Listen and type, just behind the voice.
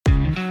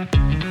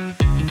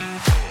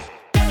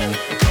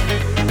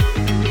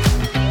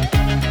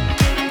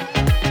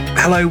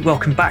Hello,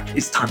 welcome back.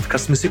 It's time for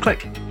Customers Who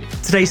Click.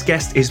 Today's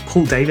guest is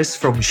Paul Davis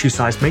from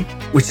ShoeSizeMe,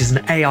 which is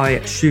an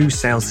AI shoe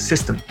sales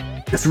assistant.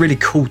 It's a really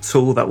cool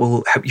tool that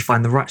will help you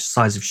find the right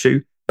size of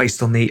shoe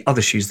based on the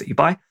other shoes that you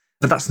buy,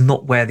 but that's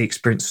not where the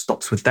experience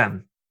stops with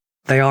them.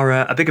 They are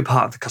a bigger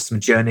part of the customer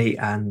journey,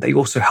 and they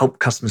also help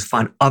customers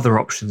find other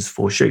options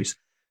for shoes.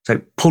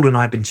 So Paul and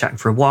I have been chatting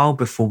for a while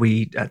before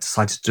we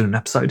decided to do an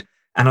episode,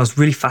 and I was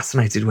really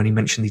fascinated when he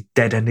mentioned the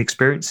dead-end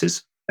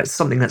experiences. It's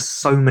something that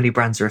so many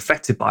brands are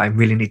affected by and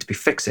really need to be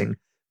fixing,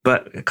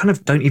 but kind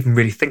of don't even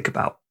really think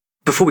about.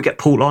 Before we get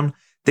Paul on,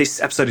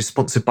 this episode is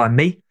sponsored by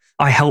me.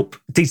 I help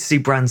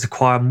D2C brands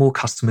acquire more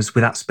customers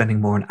without spending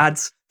more on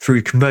ads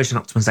through conversion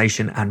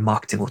optimization and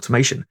marketing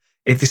automation.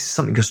 If this is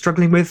something you're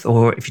struggling with,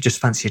 or if you just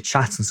fancy a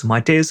chat and some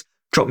ideas,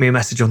 drop me a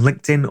message on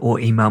LinkedIn or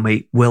email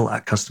me,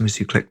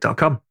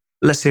 will@customerswhoclick.com.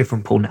 Let's hear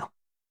from Paul now.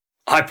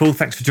 Hi, Paul.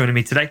 Thanks for joining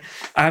me today.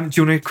 Do you want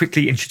to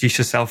quickly introduce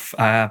yourself,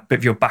 a bit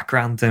of your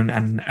background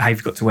and how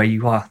you've got to where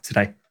you are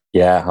today?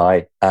 Yeah,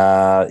 hi.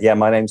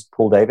 My name's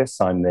Paul Davis.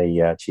 I'm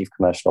the Chief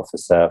Commercial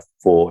Officer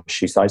for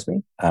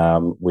ShoeSizeMe.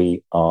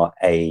 We are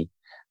a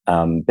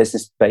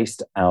business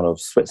based out of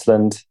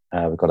Switzerland.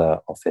 We've got an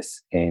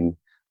office in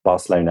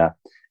Barcelona,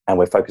 and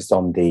we're focused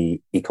on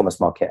the e-commerce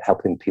market,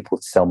 helping people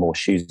sell more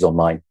shoes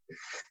online.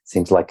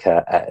 Seems like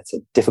it's a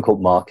difficult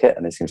market,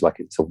 and it seems like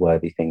it's a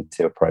worthy thing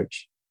to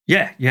approach.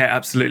 Yeah,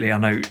 absolutely. I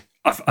know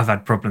I've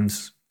had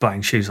problems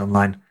buying shoes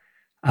online,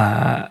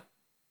 but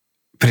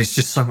it's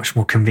just so much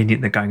more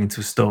convenient than going into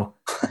a store.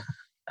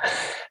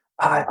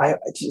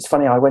 It's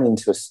funny, I went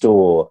into a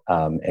store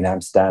in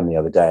Amsterdam the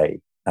other day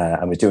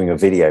and was doing a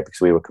video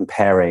because we were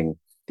comparing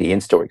the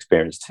in-store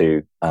experience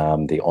to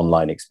the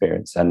online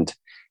experience, and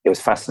it was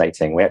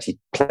fascinating. We actually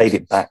played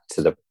it back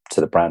to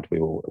the brand we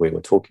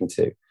were talking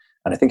to,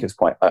 and I think it was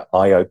quite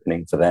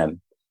eye-opening for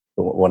them.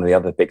 One of the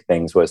other big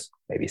things was,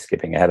 maybe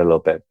skipping ahead a little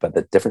bit, but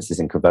the differences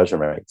in conversion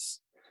rates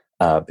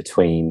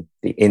between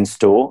the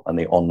in-store and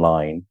the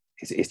online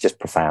is just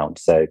profound.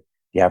 So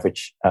the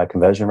average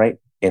conversion rate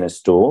in a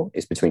store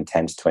is between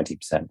 10 to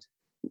 20%.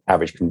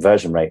 Average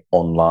conversion rate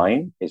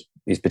online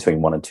is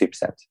between 1 and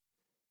 2%.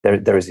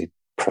 There is a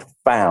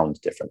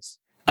profound difference.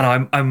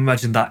 And I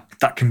imagine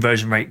that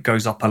conversion rate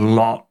goes up a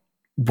lot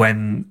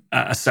when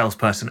a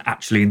salesperson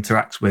actually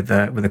interacts with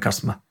a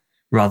customer,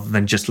 rather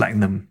than just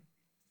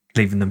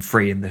leaving them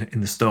free in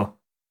the store.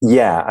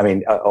 Yeah, I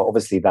mean,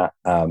 obviously that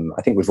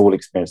I think we've all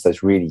experienced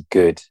those really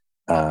good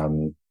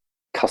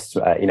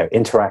customer,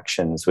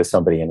 interactions with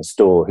somebody in a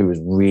store who was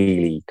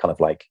really kind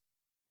of like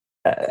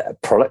a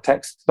product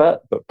expert,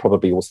 but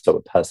probably also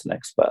a person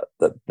expert.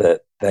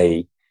 That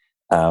they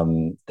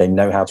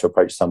know how to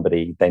approach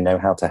somebody, they know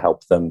how to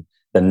help them.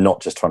 They're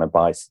not just trying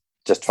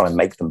to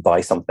make them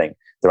buy something.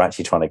 They're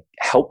actually trying to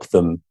help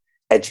them,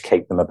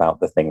 educate them about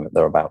the thing that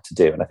they're about to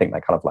do. And I think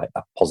that kind of like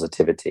that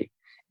positivity,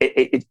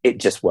 it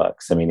just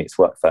works. I mean, it's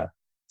worked for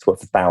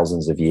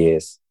thousands of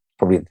years.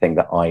 Probably the thing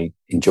that I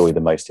enjoy the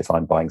most if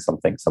I'm buying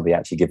something, somebody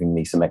actually giving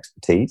me some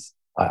expertise.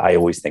 I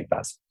always think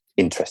that's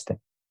interesting.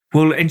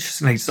 Well,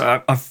 interestingly,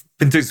 so I've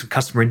been doing some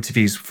customer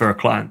interviews for a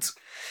client,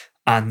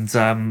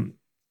 and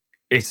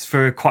it's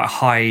for quite a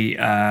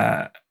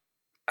high,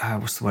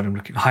 what's the word I'm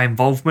looking? High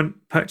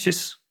involvement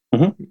purchase.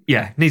 Mm-hmm.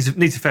 Yeah, needs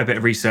a fair bit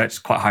of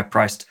research, quite high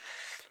priced,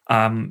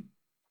 and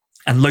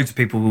loads of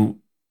people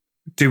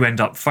do end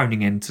up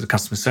phoning in to the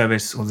customer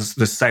service or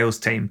the sales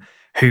team,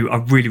 who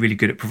are really, really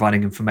good at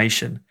providing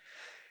information.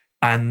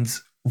 And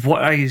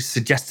what I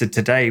suggested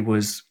today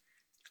was,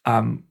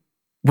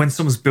 when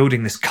someone's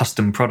building this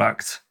custom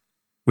product,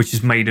 which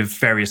is made of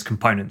various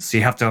components, so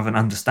you have to have an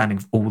understanding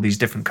of all these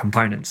different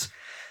components,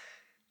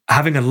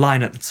 having a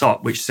line at the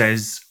top which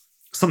says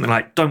something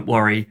like, "Don't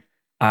worry,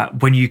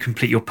 when you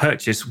complete your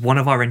purchase, one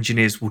of our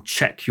engineers will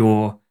check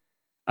your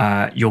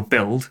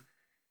build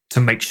to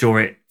make sure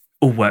it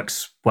all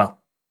works well,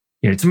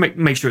 to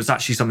make sure it's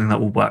actually something that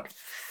will work."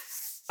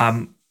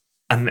 And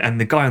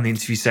the guy on the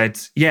interview said,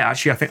 "Yeah,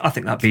 actually, I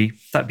think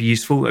that'd be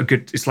useful.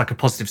 It's like a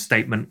positive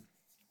statement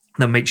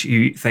that makes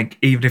you think,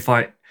 even if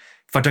I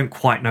don't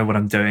quite know what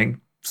I'm doing,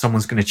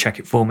 someone's going to check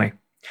it for me."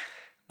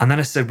 And then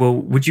I said, "Well,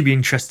 would you be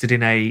interested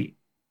in an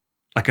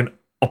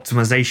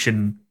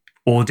optimization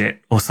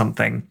audit or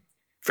something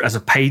as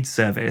a paid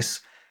service,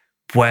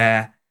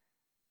 where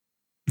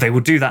they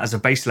will do that as a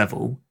base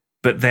level,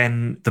 but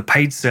then the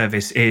paid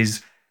service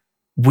is,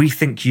 we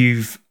think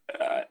you've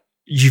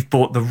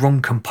bought the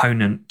wrong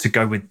component to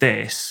go with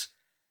this,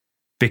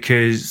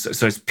 because,"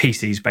 so it's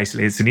PCs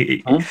basically.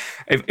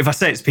 If I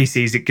say it's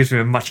PCs, it gives me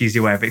a much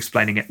easier way of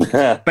explaining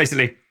it.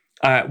 Basically,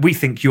 we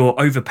think you're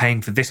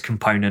overpaying for this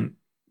component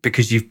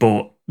because you've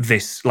bought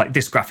this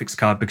graphics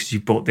card, because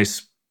you've bought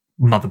this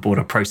motherboard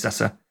or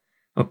processor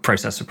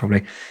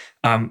probably.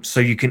 So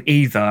you can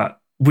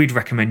we'd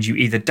recommend you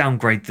either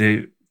downgrade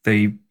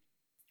the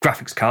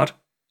graphics card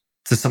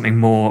to something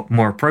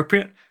more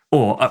appropriate,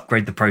 or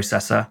upgrade the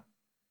processor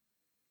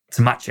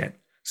to match it.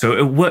 So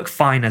it'll work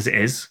fine as it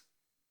is.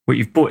 What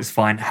you've bought is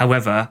fine.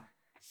 However,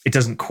 it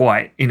doesn't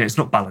quite, it's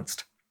not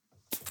balanced.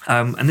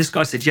 And this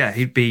guy said, yeah,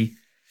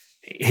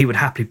 he would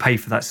happily pay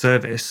for that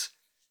service,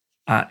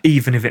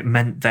 even if it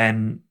meant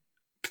then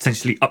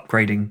potentially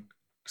upgrading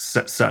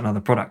certain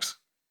other products,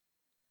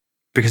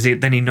 because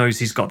then he knows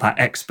he's got that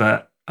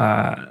expert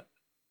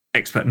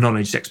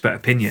knowledge, expert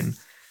opinion,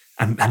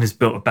 and has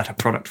built a better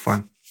product for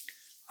him.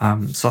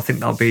 So I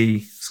think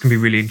it's going to be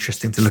really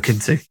interesting to look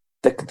into.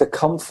 The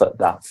comfort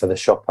that for the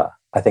shopper,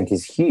 I think,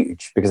 is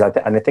huge, because I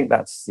think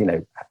that's,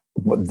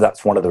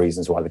 that's one of the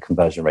reasons why the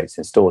conversion rates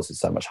in stores is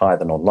so much higher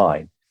than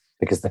online,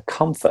 because the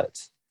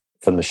comfort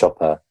from the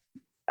shopper,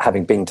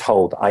 having been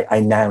told, I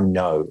now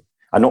know,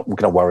 I'm not going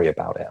to worry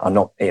about it. I'm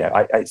not,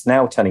 it's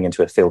now turning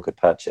into a feel-good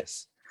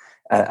purchase.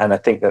 And I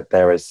think that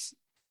there is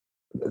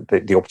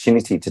the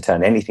opportunity to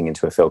turn anything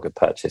into a feel-good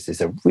purchase is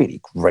a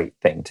really great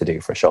thing to do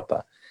for a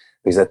shopper.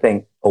 Because I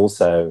think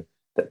also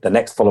that the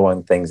next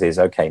following things is,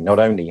 okay, not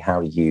only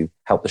how do you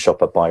help the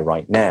shopper buy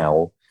right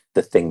now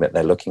the thing that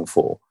they're looking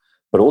for,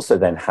 but also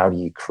then how do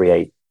you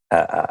create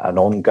an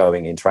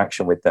ongoing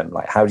interaction with them?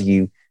 Like, how do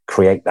you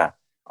create that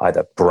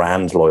either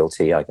brand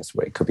loyalty, I guess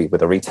it could be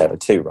with a retailer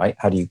too, right?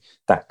 How do you,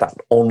 that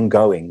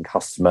ongoing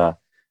customer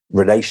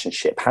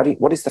relationship,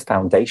 what is the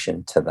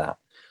foundation to that?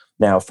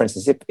 Now, for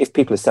instance, if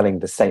people are selling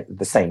the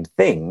same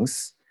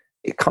things,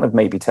 it kind of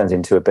maybe turns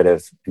into a bit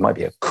of, it might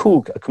be a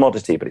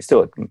commodity, but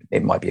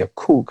it might be a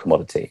cool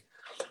commodity.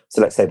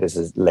 So let's say there's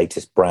a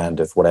latest brand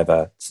of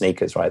whatever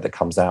sneakers, right, that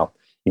comes out.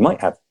 You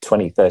might have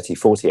 20, 30,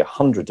 40,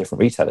 100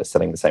 different retailers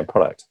selling the same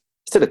product.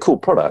 Still a cool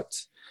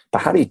product,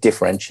 but how do you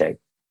differentiate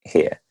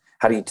here?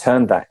 How do you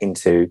turn that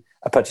into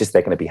a purchase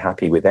they're going to be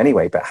happy with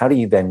anyway? But how do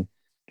you then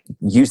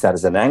use that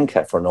as an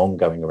anchor for an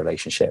ongoing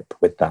relationship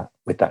with that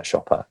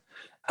shopper?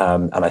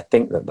 And I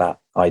think that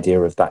idea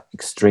of that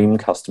extreme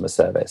customer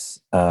service,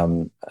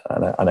 and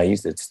I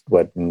use this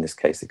word in this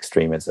case,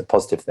 extreme, as a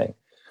positive thing,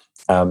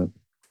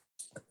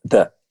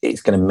 that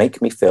it's going to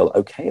make me feel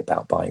okay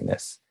about buying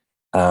this.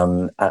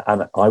 And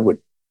I would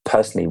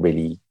personally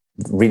really,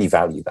 really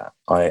value that.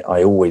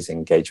 I always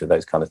engage with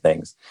those kind of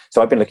things.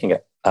 So I've been looking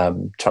at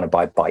trying to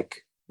buy a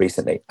bike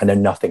recently. I know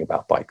nothing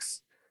about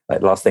bikes.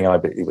 Like, last thing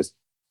it was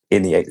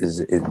in the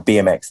 80s,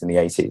 BMX in the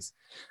 80s.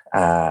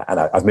 And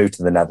I've moved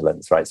to the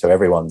Netherlands, right? So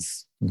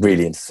everyone's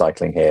really into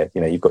cycling here.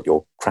 You've got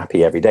your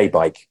crappy everyday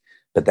bike,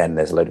 but then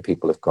there's a load of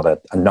people who've got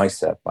a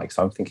nicer bike.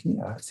 So I'm thinking,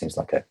 that seems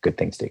like a good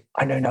thing to do.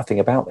 I know nothing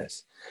about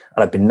this.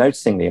 And I've been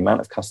noticing the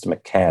amount of customer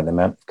care, the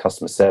amount of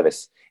customer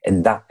service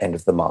in that end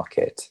of the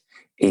market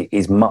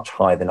is much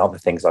higher than other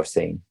things I've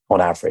seen on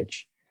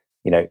average.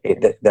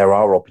 There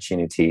are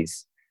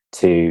opportunities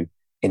to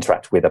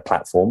interact with a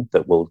platform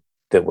that will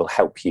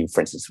help you, for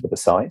instance, with the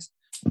size,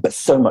 but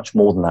so much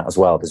more than that as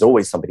well. There's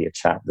always somebody to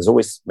chat. There's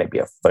always maybe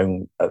a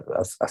phone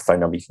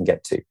number you can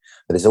get to.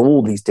 But there's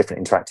all these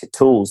different interactive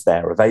tools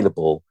there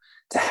available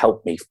to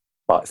help me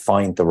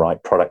find the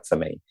right product for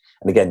me.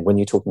 And again, when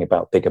you're talking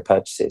about bigger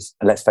purchases,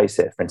 and let's face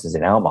it, for instance,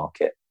 in our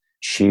market,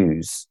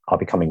 shoes are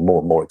becoming more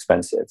and more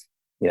expensive,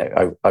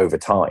 over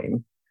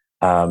time.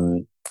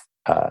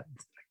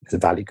 There's a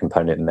value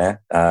component in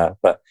there.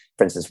 But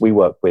for instance, we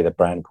work with a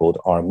brand called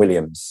R.M.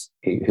 Williams,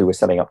 who were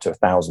selling up to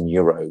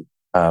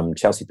 €1,000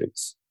 Chelsea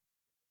boots.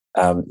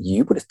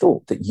 You would have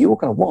thought that you were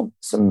going to want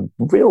some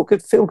real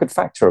good feel-good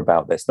factor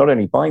about this, not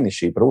only buying the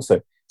shoe, but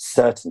also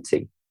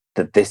certainty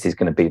that this is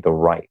going to be the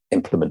right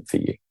implement for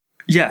you.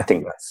 Yeah. I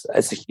think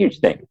that's a huge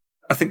thing.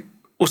 I think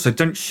also,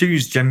 don't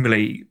shoes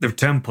generally, the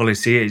return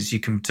policy is you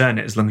can return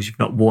it as long as you've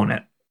not worn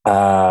it.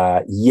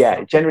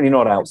 Yeah, generally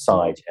not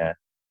outside, yeah.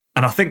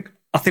 And I think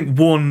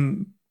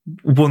worn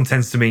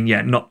tends to mean,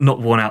 not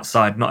worn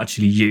outside, not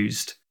actually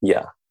used.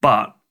 Yeah.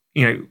 But,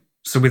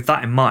 so with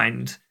that in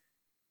mind,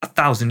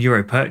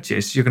 €1,000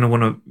 purchase, you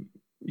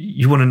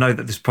want to know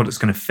that this product's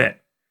going to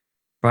fit,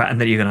 right? And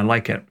that you're going to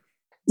like it.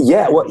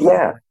 Yeah, well,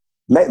 yeah.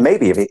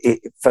 Maybe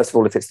first of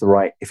all, if it's the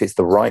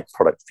right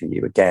product for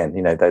you, again,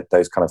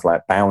 those kind of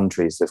like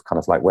boundaries of kind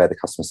of like where the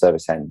customer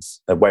service ends,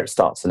 where it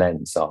starts and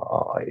ends,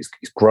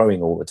 is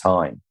growing all the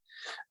time.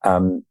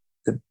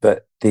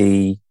 But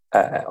the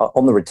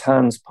on the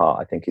returns part,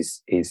 I think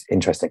is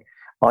interesting.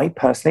 I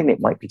personally, it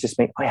might be just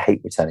me, I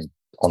hate returning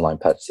online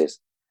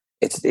purchases.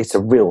 It's a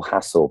real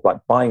hassle. Like,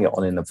 buying it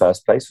on in the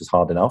first place was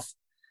hard enough,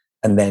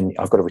 and then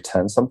I've got to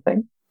return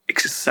something.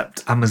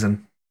 Except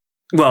Amazon.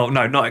 Well,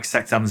 no, not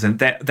except Amazon.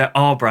 There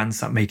are brands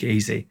that make it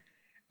easy.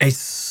 It's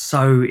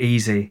so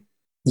easy.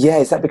 Yeah,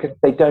 is that because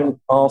they don't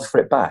ask for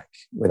it back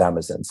with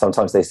Amazon?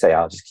 Sometimes they say,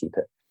 I'll just keep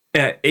it.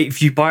 Yeah,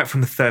 if you buy it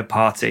from a third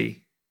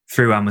party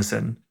through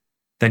Amazon,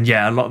 then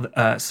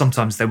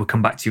sometimes they will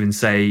come back to you and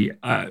say,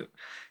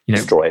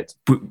 destroy it.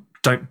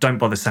 Don't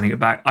bother sending it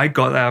back. I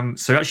got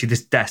so actually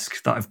this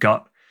desk that I've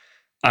got.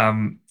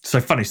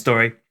 So funny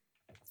story.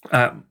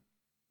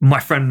 My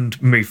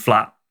friend moved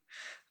flat.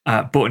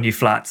 Bought a new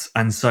flat,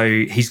 and so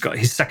he's got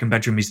his second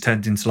bedroom. He's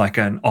turned into like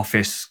an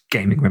office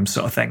gaming room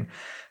sort of thing.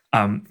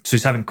 So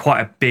he's having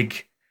quite a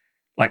big,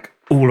 like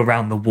all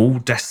around the wall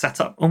desk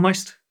setup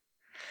almost.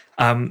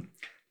 But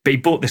he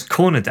bought this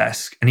corner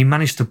desk, and he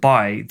managed to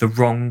buy the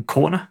wrong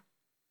corner.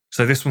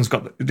 So this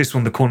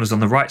the corner's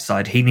on the right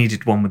side. He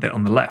needed one with it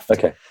on the left.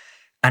 Okay.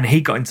 And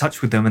he got in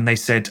touch with them, and they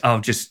said,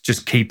 "Oh,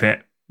 just keep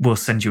it. We'll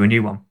send you a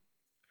new one."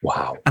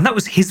 Wow. And that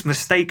was his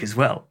mistake as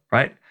well,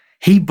 right?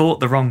 He bought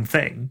the wrong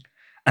thing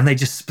and they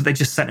just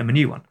sent him a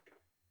new one.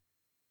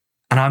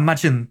 And I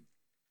imagine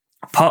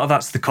part of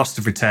that's the cost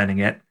of returning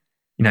it.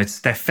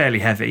 They're fairly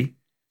heavy.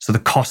 So the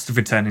cost of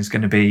returning is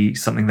going to be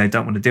something they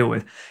don't want to deal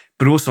with.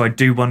 But also I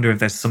do wonder if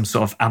there's some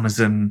sort of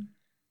Amazon,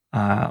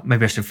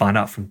 maybe I should find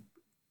out from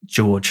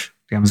George,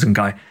 the Amazon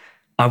guy.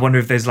 I wonder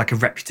if there's like a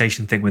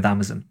reputation thing with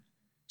Amazon.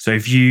 So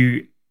if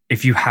you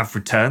have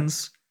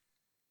returns,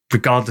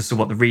 regardless of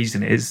what the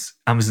reason is,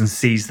 Amazon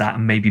sees that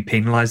and maybe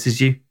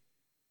penalizes you.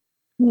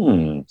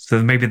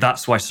 So maybe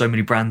that's why so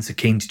many brands are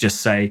keen to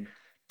just say,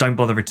 don't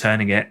bother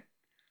returning it.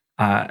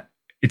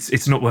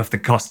 It's not worth the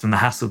cost and the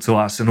hassle to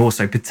us. And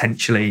also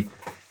potentially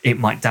it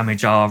might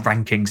damage our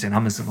rankings in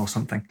Amazon or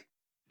something.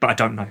 But I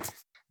don't know.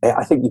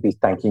 I think you'd be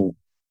thanking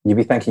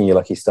your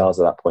lucky stars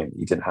at that point.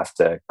 You didn't have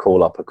to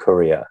call up a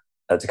courier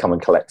to come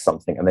and collect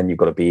something, and then you've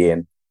got to be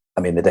in.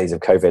 I mean, the days of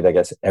COVID, I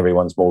guess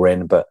everyone's more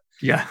in, but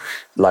yeah,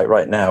 like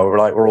right now,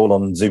 we're all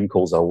on Zoom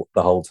calls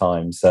the whole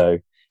time. So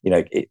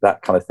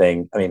that kind of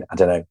thing. I mean, I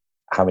don't know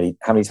how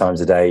many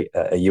times a day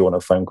are you on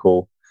a phone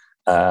call,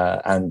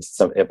 and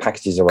some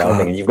packages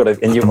arriving, and you've got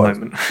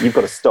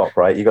to stop,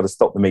 right? You've got to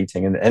stop the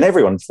meeting, and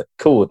everyone's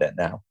cool with it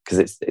now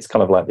because it's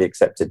kind of like the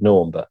accepted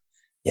norm. But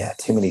yeah,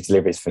 too many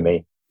deliveries for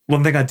me.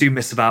 One thing I do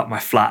miss about my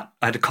flat,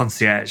 I had a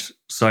concierge,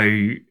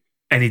 so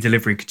any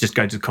delivery could just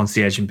go to the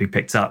concierge and be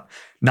picked up.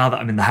 Now that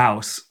I'm in the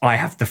house, I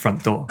have the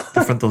front door.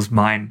 The front door's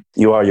mine.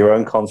 You are your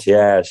own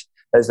concierge.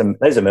 There's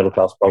a middle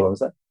class problem, is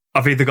there?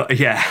 I've either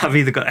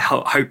got to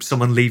hope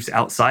someone leaves it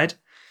outside,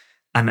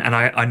 and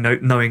I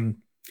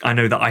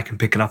know that I can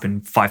pick it up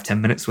in 5-10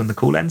 minutes when the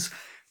call ends,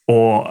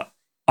 or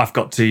I've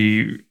got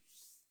to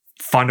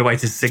find a way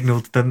to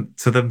signal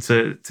to them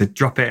to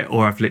drop it,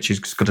 or I've literally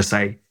just got to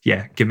say,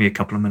 yeah, give me a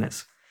couple of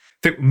minutes.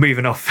 I think we're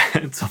moving off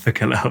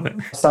topic a little bit.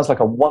 Sounds like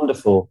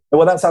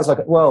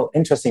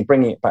interesting.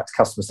 Bringing it back to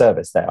customer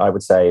service there, I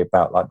would say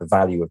about like the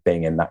value of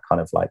being in that kind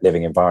of like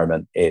living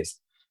environment is,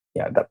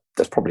 that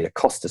there's probably a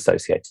cost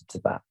associated to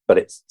that, but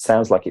it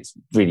sounds like it's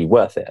really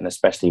worth it. And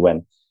especially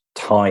when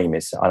time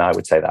is, and I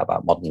would say that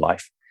about modern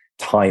life,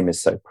 time is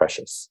so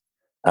precious,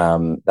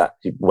 that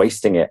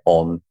wasting it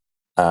on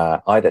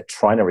either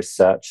trying to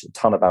research a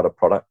ton about a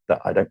product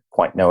that I don't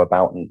quite know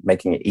about and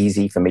making it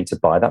easy for me to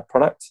buy that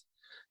product,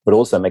 but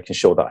also making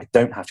sure that I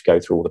don't have to go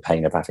through all the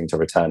pain of having to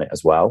return it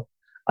as well.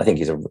 I think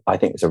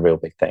it's a real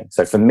big thing.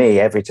 So for me,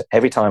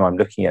 every time I'm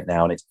looking at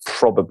now, and it's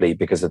probably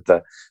because of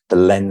the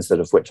lens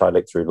of which I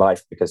look through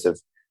life, because of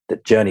the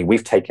journey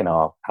we've taken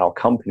our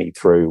company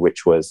through,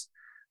 which was,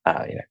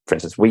 for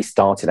instance, we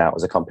started out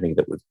as a company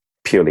that was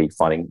purely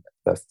finding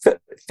the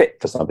fit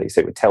for somebody.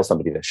 So it would tell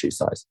somebody their shoe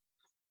size,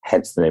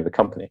 hence the name of the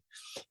company.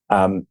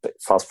 But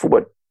fast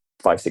forward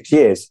 5-6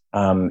 years,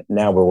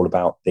 now we're all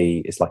about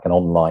it's like an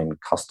online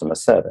customer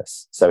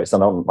service. So it's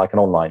like an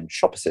online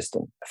shop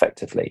assistant,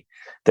 effectively,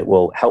 that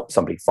will help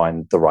somebody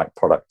find the right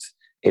product.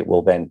 It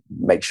will then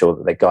make sure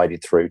that they're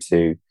guided through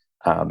to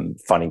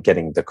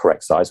getting the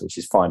correct size, which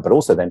is fine, but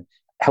also then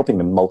helping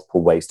them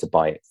multiple ways to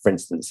buy it. For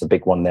instance, a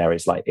big one there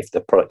is like if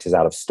the product is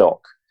out of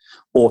stock,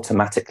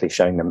 automatically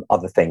showing them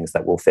other things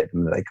that will fit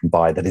them that they can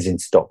buy that is in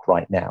stock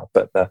right now.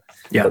 But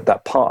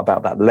that part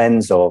about that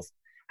lens of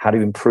how to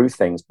improve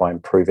things by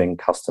improving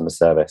customer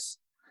service.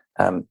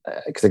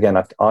 Because again,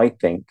 I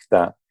think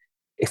that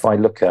if I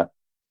look at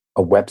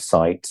a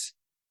website,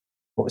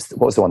 what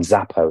was the one,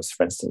 Zappos,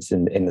 for instance,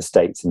 in the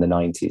States in the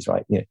 90s,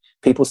 right?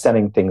 People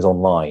selling things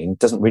online,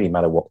 doesn't really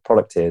matter what the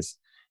product is.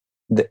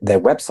 Their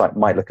website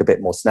might look a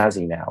bit more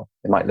snazzy now.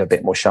 It might look a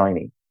bit more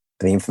shiny.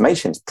 But the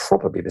information is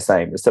probably the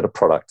same. Instead of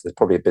product, there's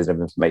probably a bit of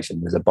information.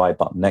 There's a buy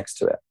button next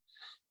to it.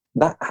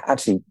 That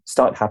actually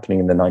started happening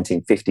in the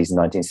 1950s and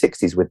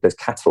 1960s with those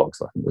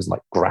catalogs. I think it was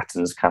like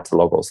Grattan's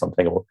catalogue or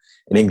something, or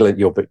in England,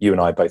 you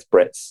and I are both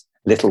Brits,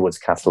 Littlewood's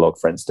catalogue,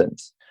 for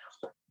instance.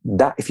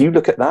 That if you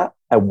look at that,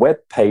 a web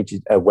page,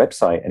 a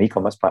website, an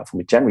e-commerce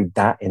platform is generally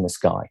that in the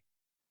sky.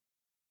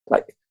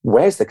 Like,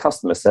 where's the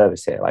customer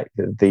service here? Like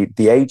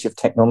the age of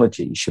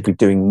technology should be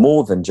doing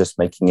more than just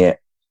making it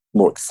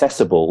more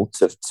accessible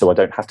so I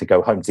don't have to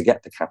go home to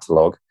get the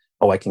catalogue.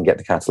 I can get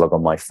the catalogue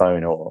on my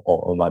phone or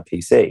on my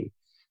PC.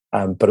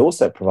 But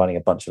also providing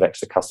a bunch of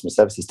extra customer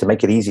services to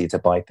make it easier to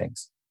buy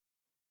things.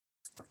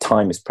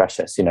 Time is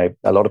precious.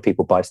 A lot of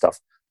people buy stuff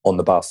on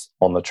the bus,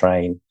 on the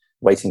train,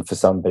 waiting for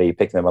somebody,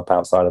 picking them up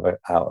outside of a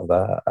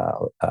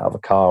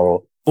car,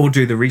 or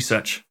do the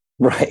research.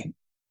 Right.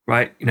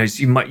 So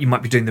you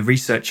might be doing the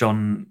research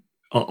on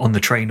the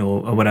train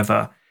or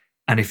whatever,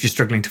 and if you're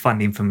struggling to find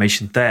the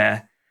information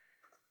there,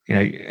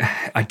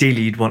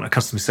 ideally you'd want a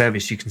customer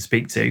service you can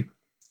speak to.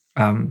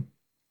 I'm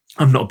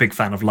not a big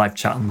fan of live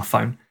chat on my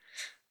phone.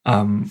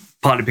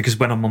 Partly because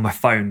when I'm on my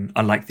phone,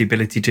 I like the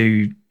ability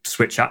to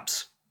switch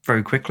apps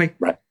very quickly.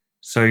 Right.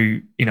 So,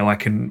 I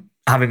can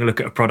having a look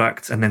at a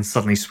product and then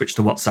suddenly switch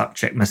to WhatsApp,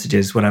 check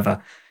messages,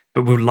 whatever.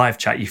 But with live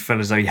chat, you feel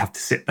as though you have to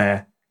sit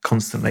there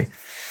constantly.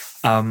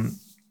 But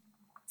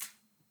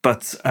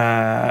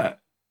where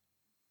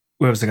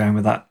was I going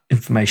with that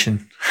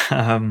information?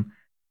 Well,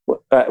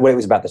 Well, it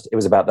was about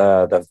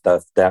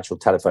the actual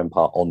telephone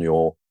part on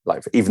your,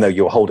 like, even though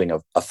you're holding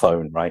a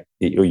phone, right?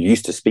 You're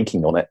used to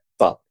speaking on it,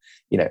 but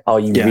are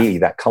you really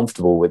that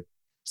comfortable with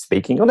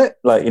speaking on it?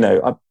 Like,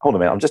 hold on a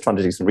minute, I'm just trying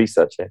to do some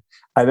research here.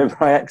 I remember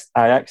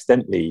I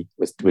accidentally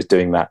was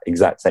doing that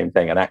exact same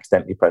thing and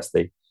accidentally pressed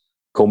the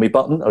call me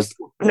button. I was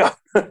no,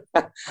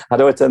 how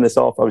do I turn this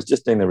off? I was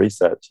just doing the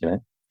research.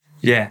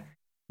 Yeah.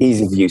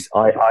 Ease of use.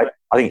 I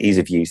think ease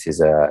of use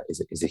is a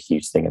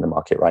huge thing in the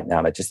market right now,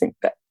 and I just think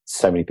that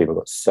so many people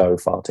got so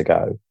far to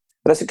go.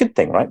 But that's a good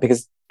thing, right?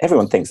 Because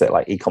everyone thinks that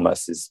like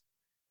e-commerce is,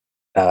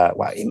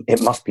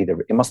 it must be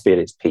at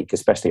its peak,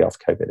 especially after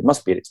COVID. It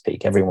must be at its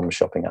peak. Everyone was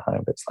shopping at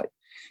home, but it's like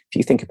if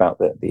you think about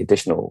the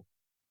additional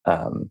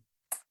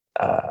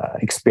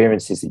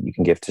experiences that you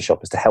can give to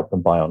shoppers to help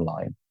them buy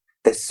online,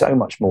 there's so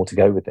much more to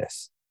go with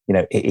this.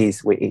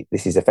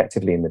 This is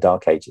effectively in the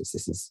dark ages.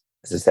 This is,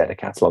 as I said, a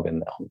catalog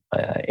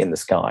in the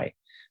sky.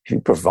 If you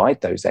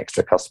provide those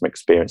extra customer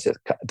experiences,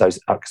 those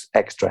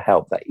extra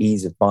help, that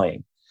ease of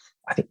buying,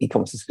 I think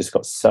e-commerce has just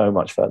got so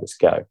much further to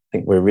go. I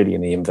think we're really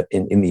in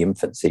the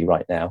infancy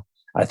right now.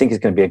 I think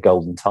it's going to be a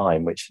golden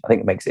time, which I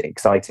think makes it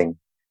exciting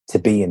to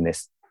be in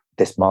this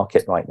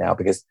market right now,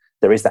 because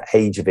there is that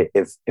age of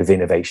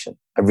innovation.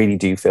 I really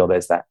do feel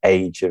there's that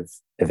age of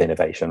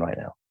innovation right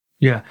now.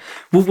 Yeah.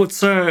 Well, what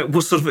sort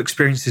of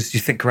experiences do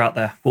you think are out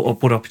there?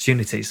 What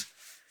opportunities?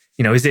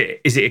 Is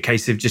it a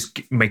case of just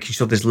making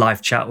sure there's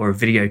live chat or a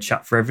video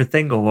chat for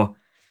everything, or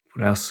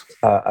what else?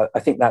 I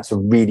think that's a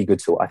really good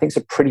tool. I think it's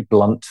a pretty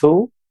blunt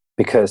tool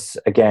because,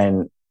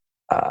 again,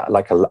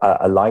 like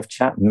a live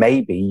chat,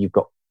 maybe you've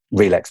got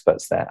real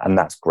experts there, and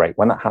that's great.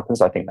 When that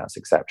happens, I think that's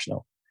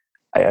exceptional.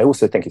 I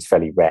also think it's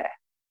fairly rare.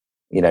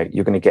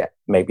 You're going to get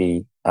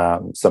maybe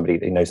somebody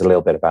that knows a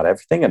little bit about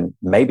everything, and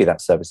maybe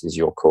that service is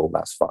your call.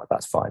 That's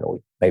fine.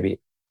 Or maybe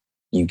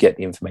you get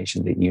the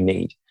information that you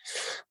need.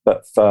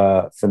 But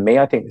for me,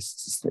 I think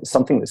it's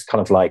something that's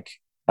kind of like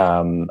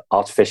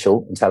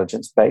artificial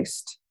intelligence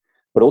based,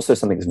 but also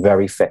something that's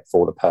very fit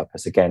for the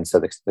purpose. Again, so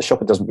the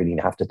shopper doesn't really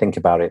have to think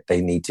about it.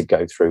 They need to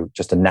go through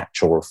just a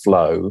natural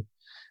flow,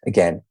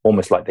 again,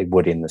 almost like they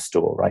would in the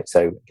store, right?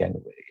 So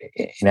again,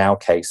 in our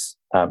case,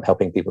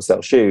 helping people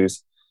sell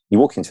shoes, you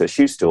walk into a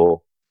shoe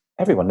store,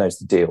 everyone knows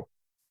the deal.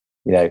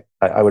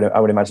 I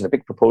would imagine a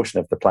big proportion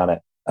of the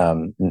planet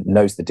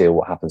knows the deal,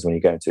 what happens when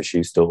you go into a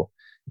shoe store.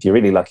 If you're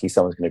really lucky,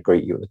 someone's going to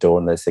greet you at the door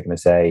and they're going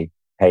to say,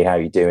 hey, how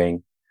are you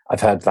doing?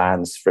 I've heard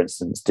Vans, for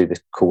instance, do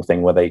this cool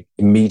thing where they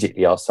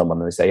immediately ask someone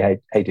and they say,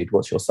 hey, dude,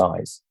 what's your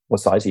size? What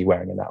size are you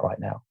wearing in that right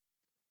now?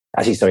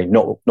 Actually, sorry,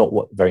 not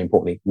what, very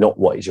importantly, not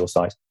what is your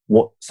size.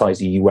 What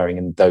size are you wearing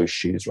in those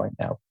shoes right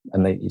now?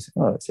 And you say,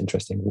 oh, that's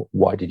interesting.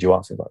 Why did you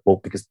ask? Like,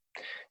 well, because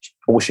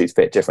all shoes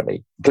fit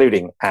differently,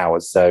 including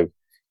ours. So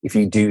if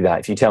you do that,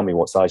 if you tell me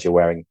what size you're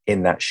wearing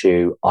in that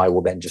shoe, I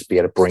will then just be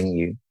able to bring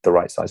you the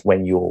right size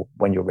when you're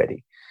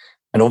ready.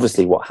 And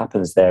obviously what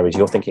happens there is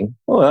you're thinking,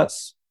 oh,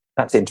 that's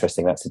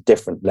interesting. That's a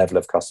different level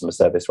of customer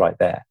service right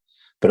there.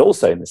 But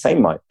also in the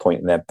same point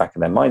in their back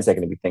of their minds, they're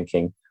going to be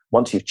thinking,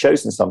 once you've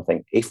chosen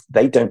something, if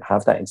they don't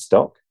have that in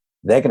stock,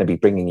 they're going to be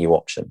bringing you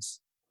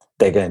options.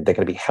 They're going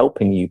to be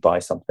helping you buy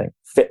something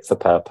fit for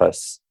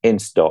purpose in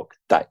stock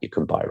that you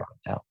can buy right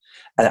now.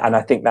 And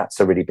I think that's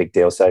a really big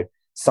deal. So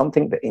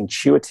something that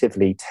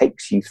intuitively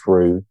takes you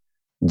through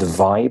the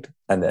vibe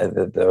and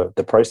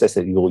the process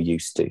that you're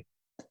used to,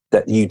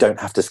 that you don't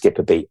have to skip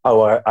a beat.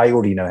 Oh, I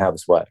already know how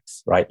this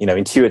works, right?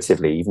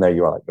 Intuitively, even though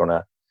you're on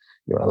a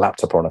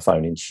laptop or on a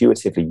phone,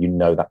 intuitively you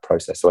know that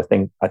process. So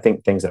I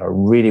think things that are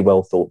really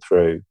well thought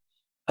through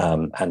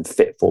and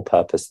fit for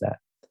purpose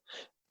there.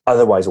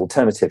 Otherwise,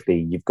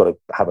 alternatively, you've got to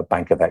have a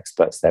bank of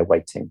experts there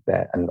waiting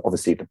there. And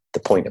obviously, the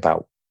point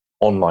about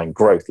online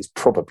growth is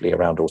probably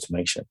around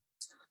automation.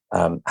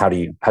 How do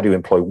you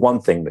employ one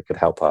thing that could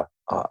help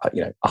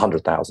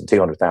 100,000,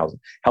 200,000,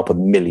 help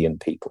 1 million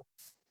people?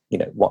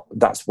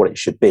 That's what it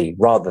should be,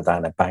 rather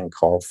than a bank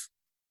of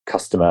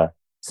customer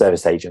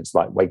service agents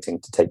like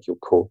waiting to take your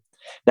call.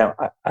 Now,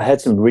 I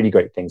heard some really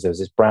great things. There was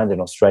this brand in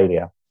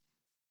Australia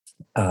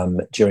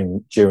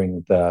during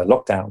the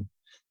lockdown.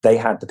 They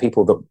had the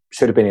people that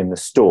should have been in the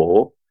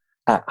store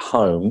at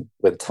home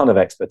with a ton of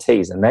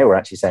expertise, and they were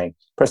actually saying,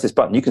 press this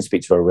button, you can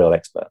speak to a real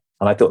expert.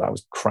 And I thought that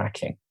was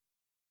cracking.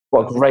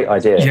 What a great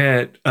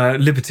idea. Yeah,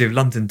 Liberty of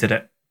London did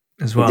it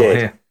as well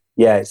here.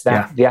 Yeah, it's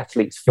that the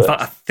athlete's foot. In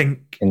fact, I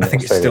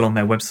think it's still on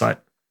their website.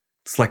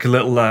 It's like a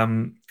little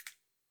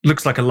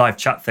looks like a live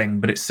chat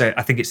thing, but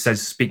I think it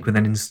says speak with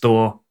an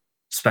in-store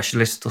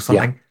specialist or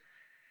something. Yeah.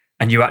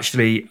 And you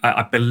actually,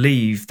 I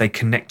believe they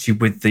connect you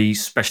with the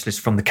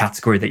specialist from the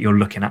category that you're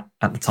looking at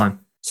the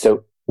time.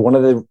 So one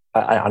of the,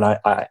 and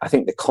I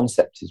think the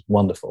concept is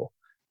wonderful.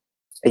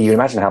 You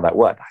imagine how that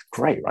worked. That's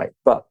great, right?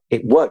 But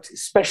it worked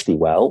especially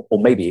well,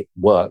 or maybe it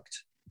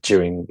worked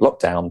during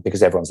lockdown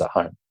because everyone's at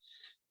home.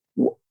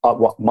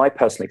 What my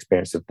personal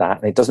experience of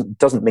that, and it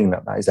doesn't mean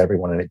that is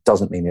everyone, and it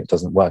doesn't mean it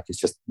doesn't work. It's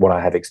just what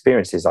I have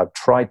experienced is I've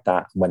tried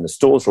that when the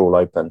stores were all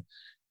open,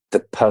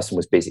 the person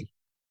was busy.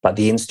 Like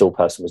the in-store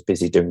person was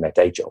busy doing their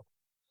day job.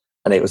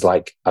 And it was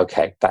like,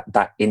 okay,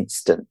 that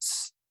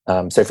instance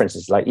So for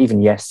instance, like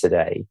even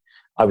yesterday,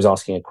 I was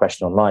asking a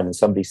question online and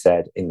somebody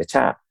said in the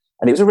chat,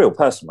 and it was a real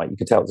person, right? You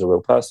could tell it was a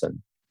real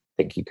person.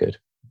 I think you could.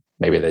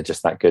 Maybe they're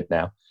just that good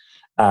now.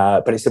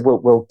 But it said,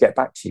 we'll get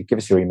back to you. Give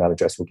us your email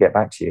address. We'll get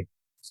back to you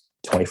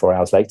 24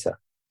 hours later.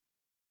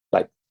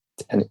 Like,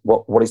 and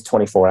what is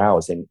 24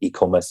 hours in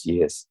e-commerce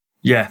years?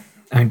 Yeah.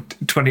 And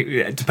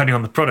 20, depending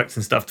on the product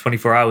and stuff,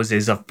 24 hours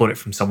is I've bought it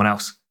from someone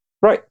else.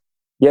 Right.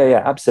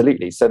 Yeah,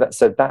 absolutely. So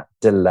that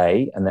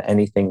delay and that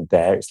anything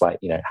there, it's like,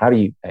 how do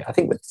you, I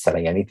think with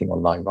selling anything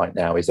online right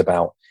now is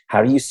about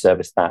how do you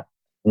service that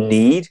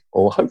need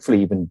or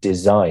hopefully even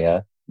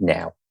desire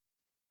now?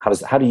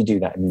 How do you do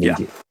that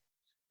immediately?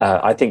 Yeah.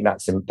 I think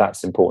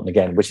that's important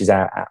again, which is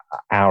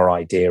our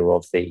idea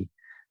of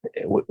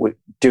we're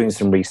doing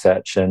some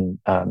research and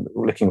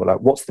looking at like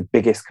what's the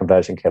biggest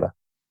conversion killer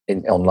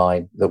in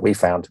online that we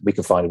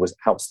could find was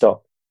out of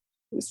stock.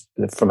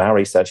 From our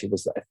research, it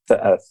was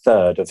a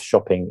third of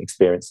shopping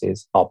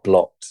experiences are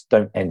blocked,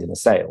 don't end in a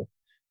sale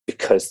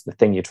because the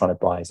thing you're trying to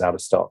buy is out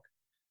of stock,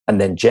 and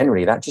then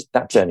generally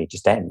that journey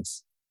just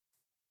ends.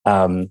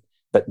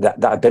 But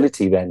that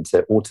ability then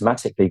to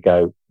automatically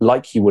go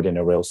like you would in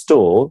a real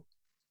store,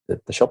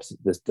 the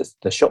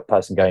shop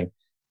person going,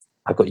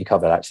 I've got you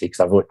covered actually because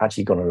I've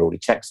actually gone and already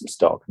checked some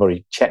stock. I've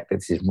already checked that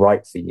this is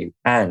right for you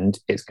and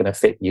it's going to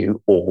fit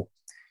you, or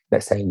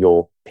let's say in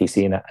your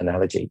PC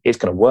analogy, it's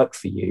going to work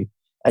for you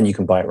and you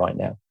can buy it right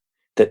now.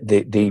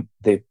 The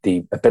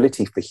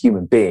ability for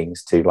human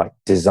beings to like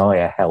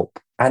desire help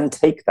and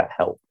take that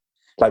help.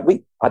 Like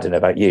I don't know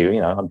about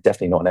you, I'm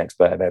definitely not an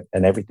expert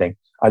in everything.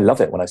 I love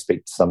it when I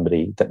speak to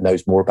somebody that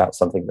knows more about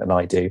something than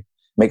I do. It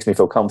makes me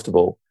feel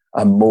comfortable.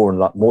 I'm more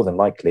than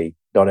likely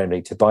not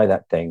only to buy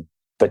that thing,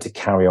 but to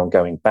carry on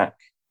going back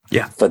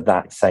for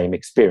that same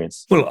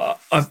experience. Well,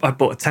 I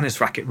bought a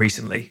tennis racket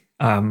recently.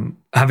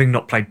 Having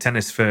not played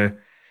tennis for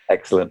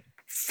excellent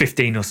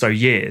 15 or so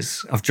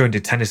years, I've joined a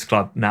tennis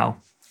club now.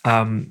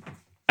 And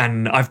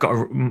I've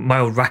got my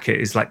old racket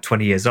is like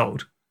 20 years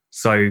old.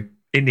 So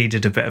it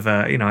needed a bit of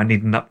I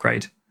needed an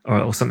upgrade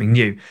or something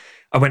new.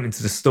 I went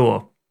into the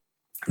store.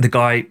 The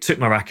guy took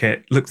my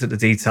racket, looked at the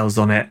details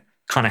on it,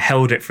 kind of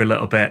held it for a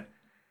little bit,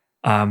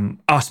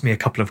 asked me a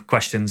couple of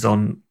questions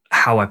on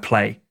how I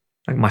play,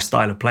 like my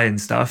style of play and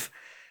stuff,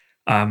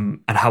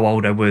 and how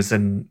old I was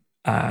and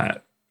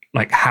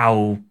like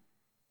how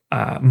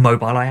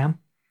mobile I am,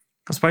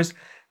 I suppose.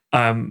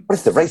 What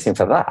is the rating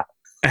for that?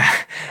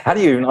 How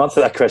do you even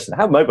answer that question?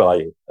 How mobile are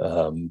you?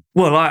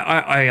 Well,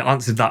 I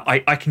answered that.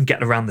 I can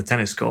get around the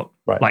tennis court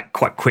like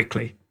quite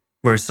quickly,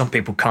 whereas some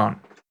people can't.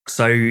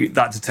 So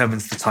that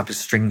determines the type of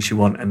strings you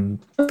want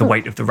and the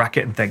weight of the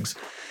racket and things.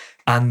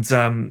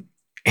 And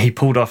he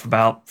pulled off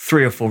about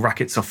 3 or 4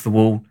 rackets off the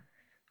wall,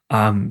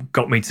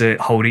 got me to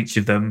hold each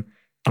of them.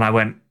 And I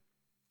went,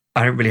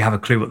 I don't really have a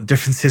clue what the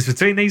difference is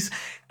between these.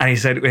 And he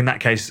said, in that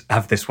case,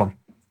 have this one.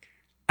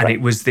 And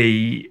it was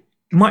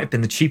might have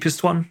been the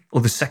cheapest one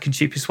or the second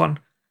cheapest one.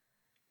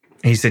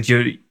 And he said,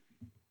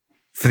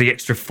 for the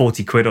extra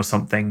 40 quid or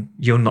something,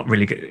 you're not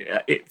really good.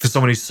 For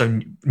someone who's so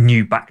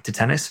new back to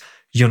tennis,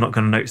 you're not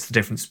going to notice the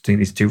difference between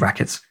these 2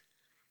 rackets.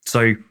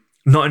 So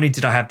not only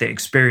did I have the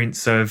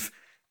experience of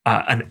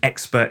an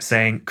expert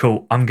saying,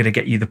 cool, I'm going to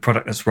get you the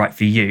product that's right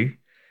for you,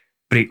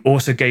 but he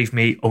also gave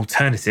me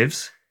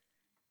alternatives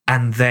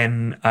and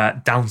then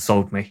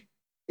downsold me.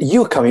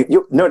 You're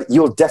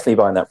definitely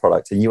buying that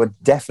product and you are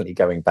definitely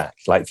going back.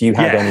 Like if you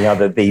had any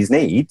other these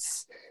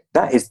needs,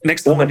 that is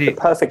the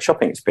perfect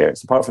shopping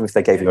experience, apart from if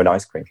they gave you an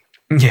ice cream.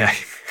 Yeah.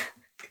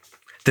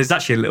 There's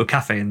actually a little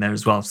cafe in there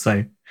as well.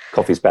 So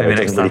coffee's better. It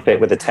doesn't really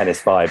fit with the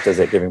tennis vibe, does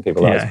it? Giving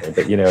people ice cream,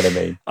 but you know what I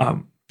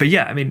mean. But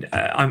yeah, I mean,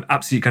 I'm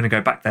absolutely going to go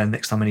back there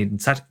next time I need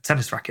a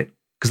tennis racket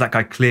because that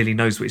guy clearly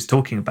knows what he's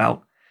talking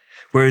about.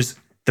 Whereas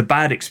the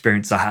bad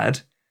experience I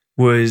had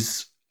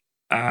was,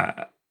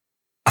 I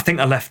think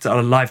I left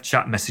a live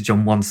chat message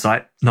on one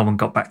site. No one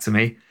got back to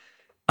me.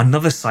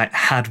 Another site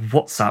had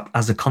WhatsApp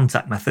as a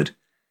contact method.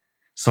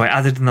 So I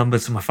added the number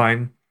to my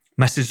phone,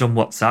 messaged on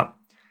WhatsApp,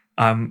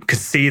 could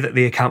see that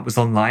the account was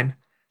online,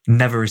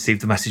 never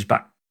received a message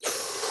back.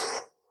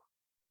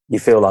 You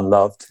feel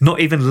unloved? Not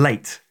even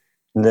late.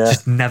 No.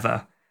 Just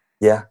never.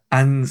 Yeah.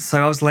 And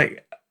so I was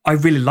like, I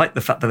really liked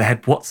the fact that they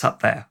had WhatsApp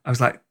there. I was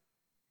like,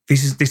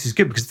 this is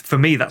good because for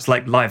me, that's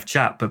like live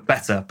chat, but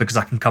better because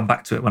I can come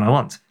back to it when I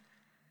want.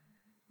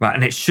 Right.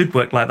 And it should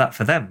work like that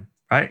for them,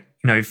 right?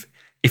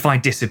 If I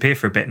disappear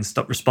for a bit and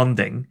stop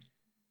responding,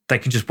 they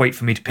can just wait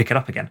for me to pick it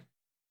up again.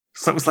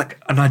 So it was like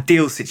an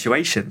ideal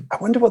situation. I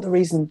wonder what the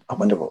reason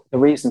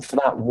for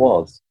that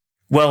was.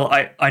 Well,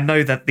 I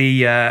know that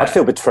I'd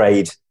feel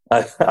betrayed.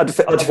 I'd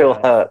feel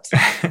hurt.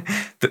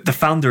 The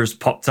founder has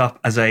popped up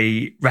as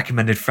a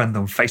recommended friend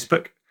on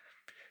Facebook.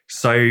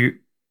 So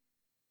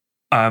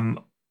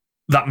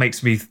that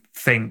makes me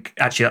think,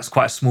 actually, that's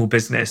quite a small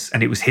business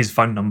and it was his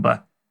phone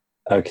number.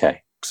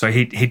 Okay. So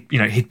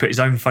he'd put his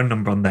own phone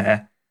number on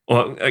there,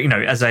 or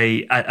as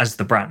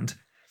the brand,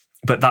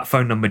 but that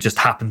phone number just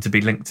happened to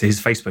be linked to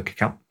his Facebook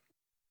account.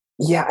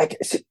 Yeah,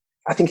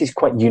 I think it's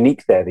quite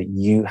unique there that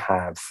you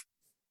have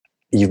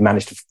you've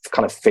managed to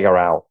kind of figure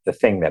out the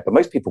thing there. But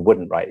most people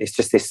wouldn't, right? It's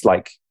just this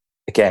like,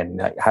 again,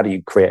 like, how do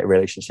you create a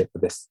relationship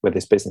with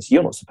this business?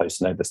 You're not supposed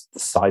to know the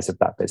size of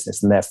that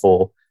business, and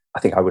therefore, I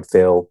think I would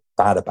feel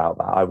bad about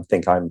that. I would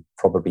think I'm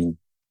probably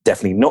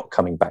definitely not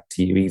coming back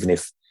to you, even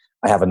if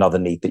I have another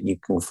need that you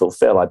can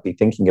fulfill. I'd be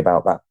thinking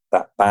about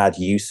that bad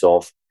use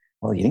of,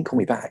 well, you didn't call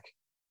me back.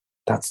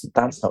 That's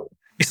not.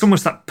 It's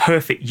almost that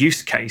perfect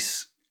use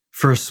case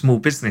for a small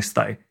business,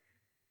 though,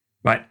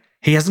 right?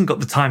 He hasn't got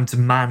the time to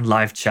man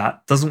live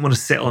chat, doesn't want to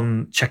sit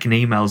on checking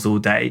emails all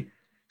day.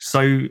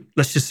 So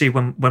let's just see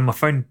when my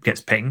phone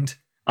gets pinged,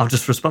 I'll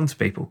just respond to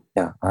people.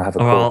 Yeah, I have a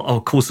or call.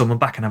 I'll call someone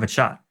back and have a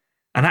chat.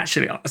 And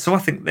actually, so I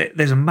think that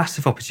there's a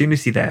massive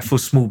opportunity there for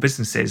small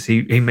businesses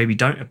who maybe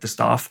don't have the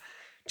staff.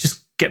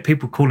 Just get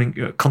people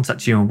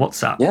contact you on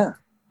WhatsApp. Yeah.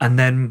 And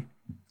then,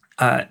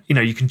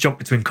 you can jump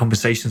between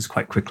conversations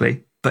quite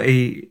quickly. But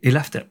he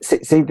left it.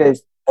 See,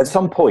 there's at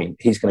some point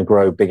he's going to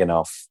grow big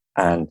enough,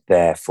 and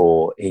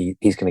therefore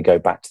he's going to go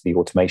back to the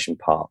automation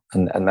part.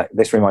 And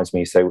this reminds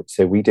me. So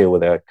we deal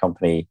with a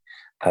company.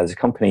 There's a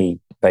company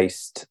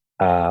based,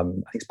 I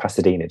think it's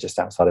Pasadena, just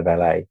outside of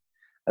LA.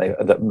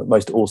 The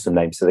most awesome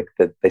name. So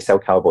they sell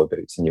cowboy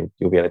boots, and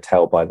you'll be able to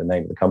tell by the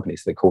name of the company.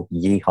 So they're called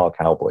Yeehaw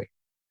Cowboy,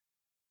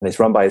 and it's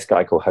run by this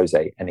guy called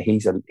Jose, and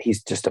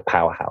he's just a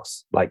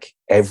powerhouse. Like,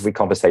 every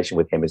conversation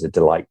with him is a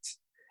delight.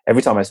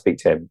 Every time I speak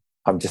to him,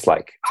 I'm just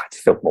like, I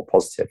just feel more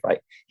positive, right?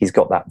 He's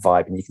got that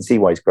vibe, and you can see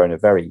why he's grown a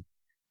very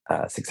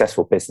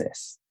successful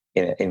business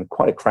in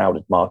quite a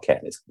crowded market.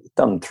 And it's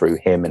done through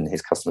him and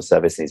his customer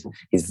service,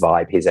 his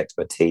vibe, his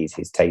expertise,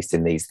 his taste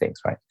in these things,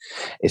 right?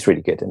 It's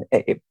really good.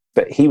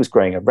 But he was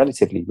growing a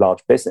relatively large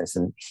business,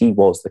 and he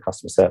was the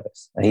customer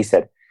service. And he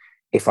said,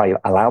 if I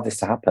allow this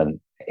to happen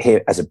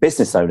here as a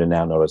business owner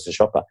now, not as a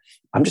shopper,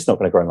 I'm just not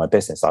going to grow my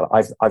business.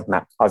 I've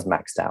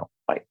maxed out.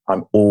 Right?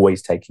 I'm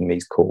always taking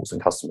these calls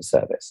and customer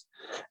service.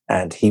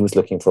 And he was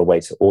looking for a way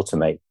to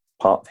automate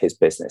part of his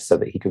business so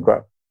that he could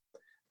grow.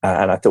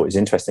 And I thought it was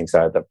interesting.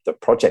 So the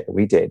project that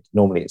we did,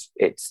 normally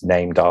it's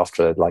named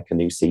after like a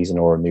new season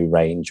or a new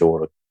range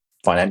or a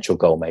financial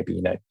goal,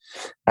 maybe,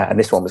 and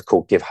this one was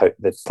called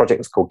the project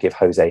was called Give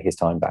Jose His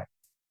Time Back.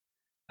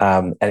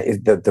 And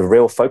the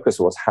real focus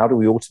was, how do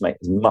we automate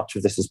as much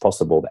of this as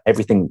possible, that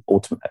everything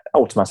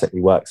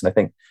automatically works? And I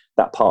think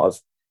that part of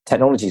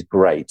technology is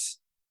great,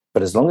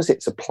 but as long as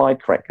it's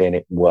applied correctly and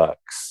it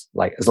works,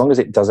 like as long as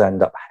it does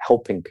end up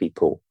helping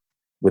people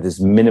with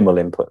as minimal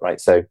input, right?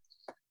 So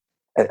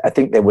I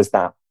think there was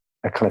that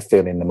a kind of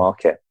feeling in the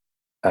market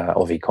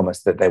of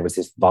e-commerce, that there was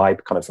this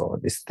vibe, kind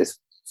of this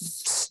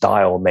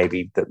style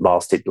maybe that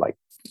lasted like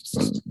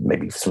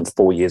maybe from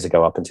 4 years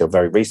ago up until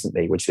very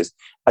recently, which is,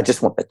 I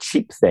just want a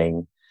cheap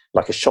thing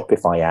like a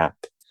Shopify app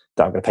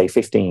that I'm going to pay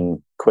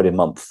 15 quid a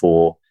month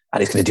for,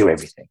 and it's going to do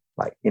everything.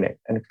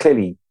 And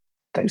clearly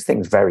those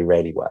things very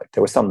rarely work.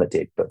 There were some that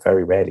did, but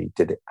very rarely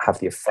did it have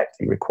the effect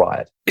it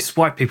required. It's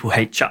why people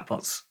hate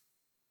chatbots,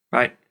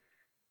 right?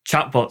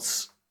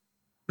 Chatbots,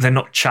 they're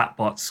not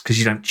chatbots because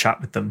you don't chat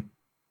with them,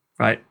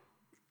 right?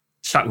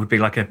 Chat would be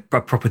like a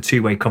proper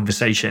two-way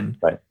conversation.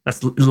 Right.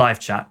 That's live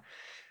chat.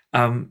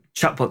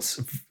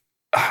 Chatbots,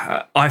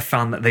 I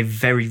found that they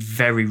very,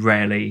 very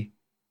rarely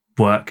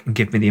work and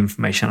give me the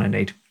information I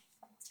need,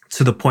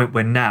 to the point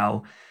where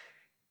now,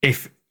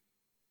 if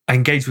I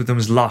engage with them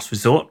as last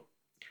resort,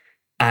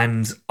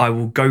 and I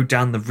will go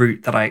down the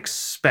route that I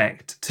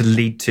expect to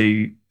lead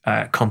to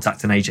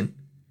contact an agent,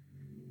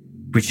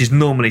 which is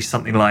normally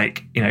something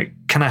like,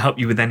 can I help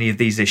you with any of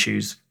these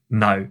issues?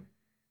 No.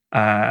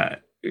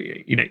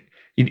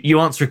 You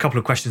answer a couple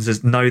of questions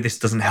as, no, this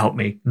doesn't help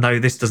me. No,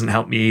 this doesn't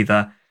help me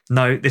either.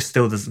 No, this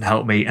still doesn't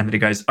help me. And then it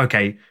goes,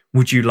 okay,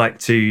 would you like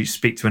to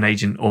speak to an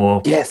agent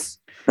or yes,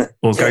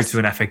 or go to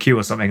an FAQ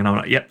or something? And I'm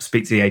like, yep,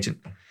 speak to the agent.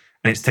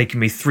 And it's taken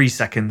me 3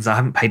 seconds. I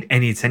haven't paid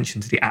any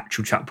attention to the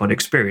actual chatbot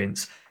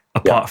experience,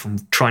 apart from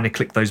trying to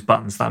click those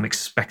buttons that I'm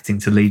expecting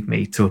to lead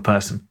me to a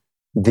person.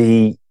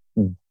 This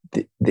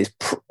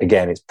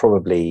again, it's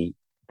probably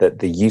that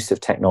the use of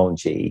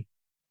technology,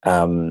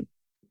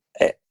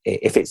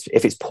 if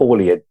it's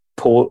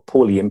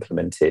poorly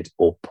implemented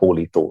or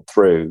poorly thought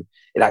through,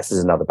 it acts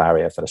as another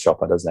barrier for the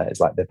shopper, doesn't it?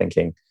 It's like they're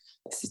thinking,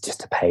 this is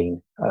just a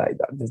pain.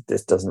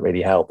 This doesn't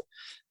really help.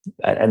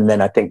 And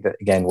then I think that,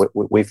 again,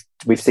 we've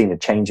seen a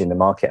change in the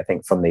market. I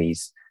think from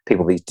these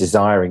people, these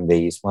desiring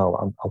these.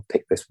 Well, I'll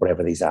pick this,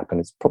 whatever these app, and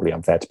it's probably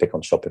unfair to pick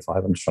on Shopify.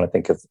 I'm just trying to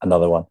think of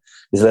another one.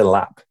 There's a little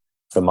app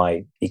for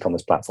my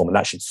e-commerce platform, and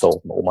that should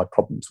solve all my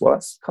problems. Well,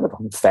 that's kind of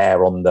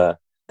unfair on the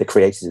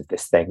creators of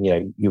this thing.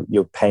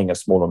 You're paying a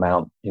small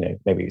amount,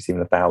 maybe it's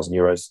even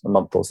 €1,000 a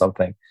month or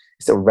something.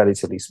 It's still a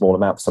relatively small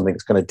amount for something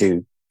that's going to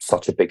do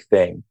such a big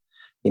thing.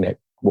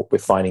 What we're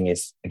finding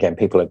is, again,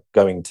 people are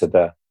going to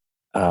the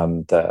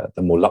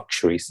more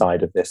luxury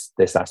side of this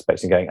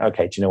aspect and going,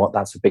 okay, do you know what?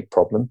 That's a big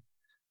problem.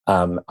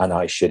 And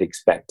I should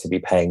expect to be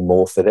paying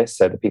more for this.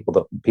 So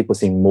people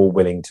seem more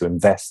willing to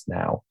invest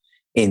now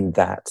in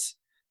that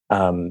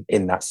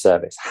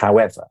service.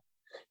 However,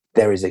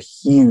 there is a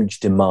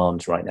huge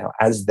demand right now,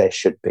 as there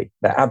should be.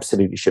 There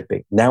absolutely should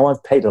be. Now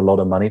I've paid a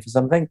lot of money for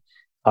something.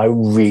 I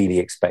really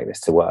expect this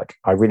to work.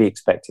 I really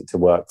expect it to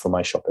work for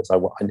my shoppers.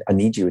 I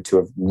need you to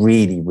have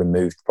really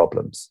removed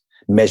problems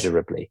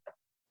measurably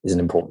is an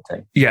important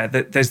thing. Yeah,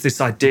 there's this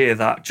idea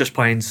that just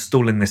by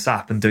installing this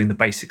app and doing the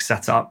basic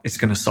setup, it's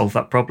going to solve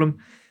that problem.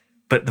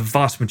 But the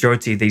vast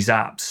majority of these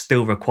apps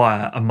still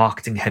require a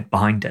marketing head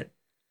behind it.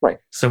 Right.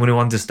 Someone who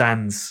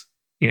understands,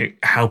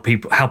 how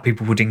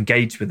people would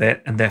engage with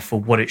it, and therefore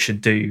what it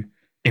should do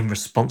in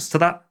response to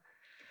that.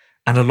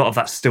 And a lot of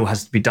that still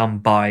has to be done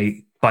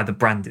by the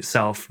brand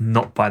itself,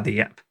 not by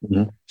the app.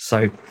 Mm-hmm.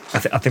 So I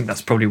think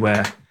that's probably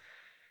where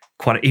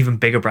even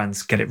bigger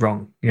brands get it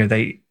wrong.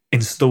 They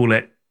install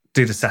it,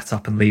 do the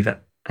setup, and leave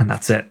it, and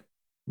that's it.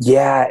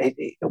 Yeah,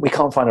 we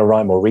can't find a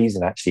rhyme or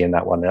reason actually in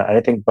that one. And I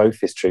think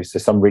both is true. So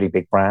some really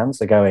big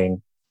brands are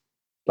going,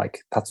 like,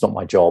 that's not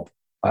my job.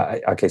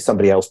 Okay,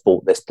 somebody else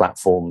bought this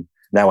platform.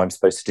 Now I'm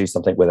supposed to do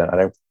something with it.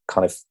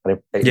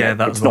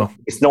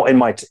 It's not in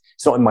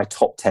my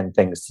top 10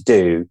 things to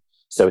do.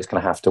 So it's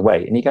going to have to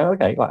wait. And you go,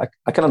 okay,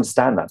 I can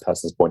understand that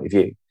person's point of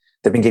view.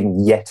 They've been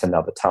given yet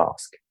another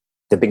task.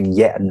 They've been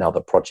yet another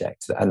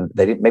project, and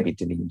they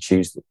didn't even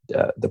choose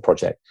the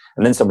project.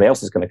 And then somebody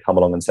else is going to come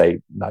along and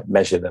say, like,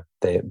 measure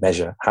the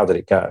measure. How did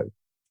it go?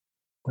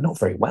 Well, not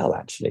very well,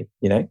 actually.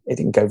 It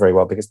didn't go very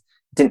well because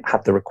it didn't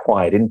have the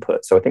required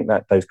input. So I think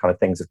that those kind of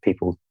things of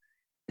people,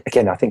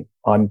 again, I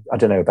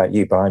don't know about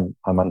you, but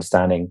I'm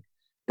understanding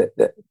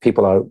that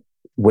people are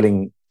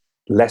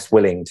less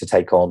willing to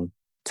take on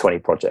 20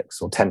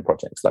 projects or 10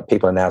 projects. Like,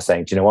 people are now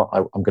saying, do you know what?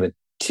 I'm going to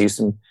choose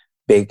some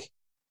big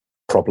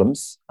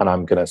problems and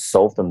I'm going to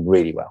solve them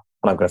really well,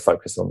 and I'm going to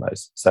focus on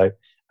those. So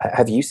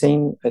have you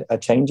seen a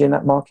change in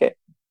that market?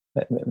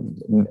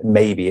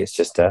 Maybe it's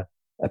just a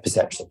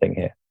perception thing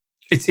here.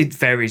 It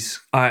varies.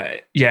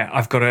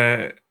 I've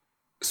got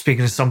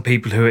speaking to some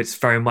people who it's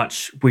very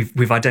much,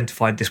 we've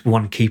identified this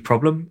one key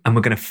problem and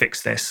we're going to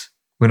fix this.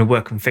 We're going to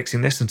work on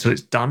fixing this until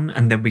it's done,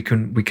 and then we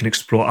can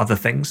explore other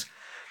things.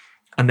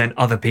 And then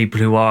other people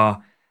who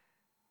are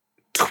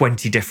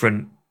 20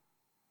 different,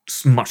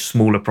 much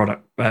smaller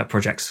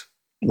projects.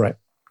 Right.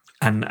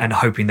 And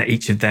hoping that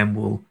each of them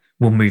will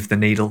move the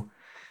needle.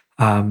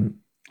 And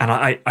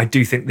I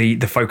do think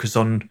the focus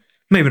on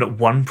maybe not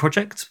one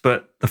project,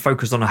 but the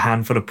focus on a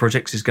handful of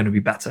projects is going to be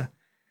better,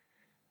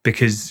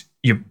 because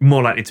you're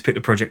more likely to pick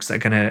the projects that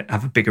are going to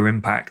have a bigger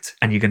impact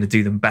and you're going to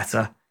do them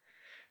better.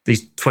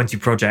 These 20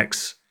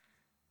 projects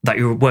that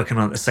you're working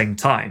on at the same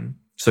time,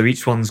 so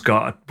each one's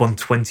got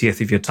 1/20th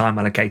of your time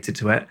allocated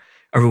to it,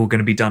 are all going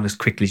to be done as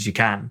quickly as you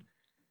can.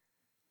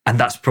 And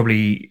that's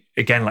probably,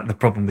 again, like the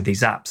problem with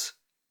these apps,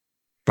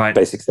 right?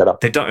 Basic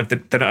setup. They don't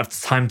have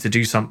time to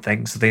do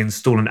something, so they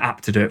install an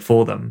app to do it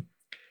for them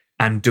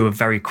and do a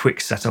very quick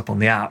setup on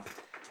the app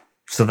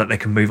so that they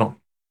can move on.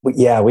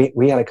 We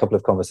had a couple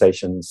of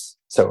conversations.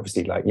 So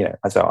obviously,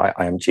 so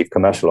I am chief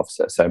commercial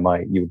officer. So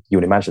you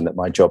would imagine that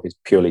my job is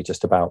purely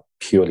just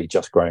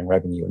growing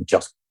revenue and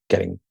just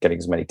getting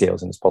as many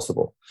deals in as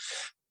possible.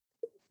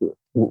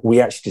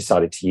 We actually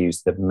decided to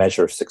use the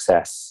measure of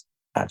success,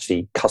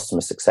 actually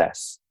customer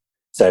success.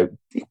 So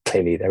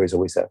clearly there is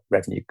always a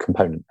revenue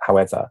component.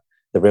 However,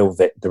 the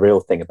real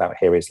thing about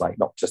here is, like,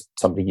 not just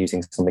somebody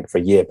using something for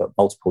a year, but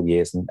multiple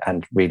years,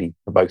 and really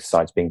for both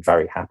sides being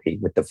very happy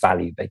with the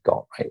value they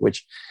got, right?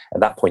 Which at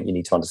that point you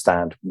need to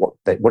understand what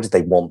did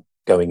they want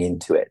going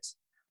into it?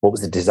 What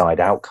was the desired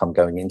outcome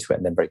going into it?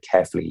 And then very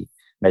carefully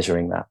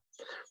measuring that.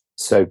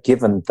 So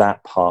given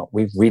that part,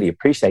 we've really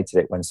appreciated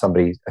it when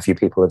a few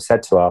people have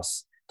said to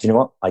us, do you know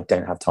what? I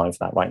don't have time for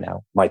that right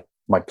now.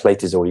 My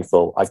plate is already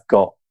full. I've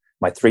got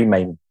my 3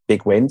 main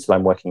big wins that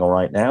I'm working on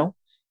right now.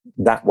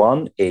 That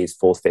one is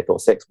 4th, 5th, or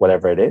 6th,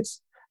 whatever it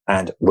is,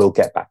 and we'll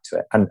get back to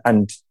it.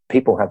 And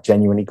people have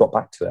genuinely got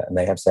back to it, and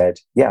they have said,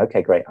 yeah,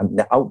 okay, great.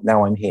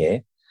 Now I'm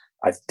here.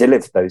 I've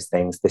delivered those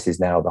things. This is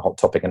now the hot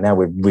topic, and now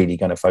we're really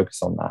going to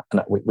focus on that.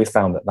 And we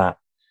found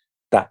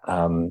that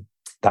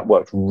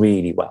worked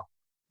really well,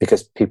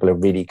 because people are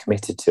really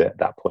committed to it at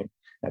that point.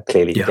 Now,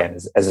 clearly, again,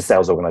 as a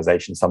sales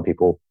organization, some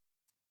people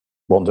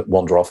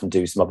wander off and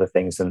do some other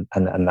things, and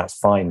that's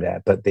fine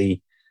there. But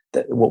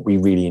what we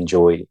really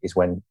enjoy is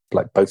when,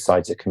 like, both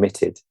sides are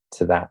committed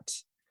to that.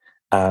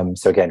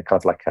 So again, kind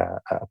of like a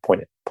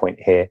point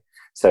here.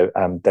 So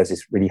there's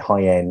this really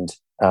high end.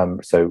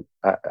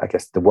 I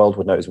guess the world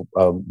would know as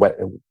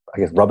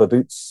rubber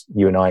boots.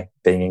 You and I,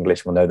 being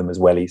English, will know them as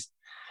wellies.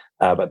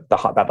 But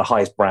about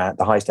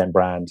the highest end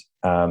brand.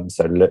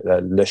 So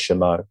Le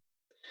Chameau,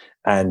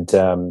 and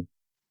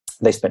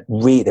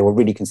they were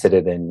really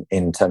considered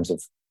in terms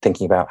of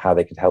thinking about how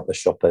they could help the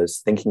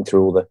shoppers, thinking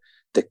through all the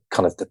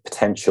kind of the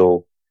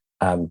potential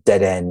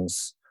dead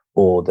ends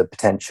or the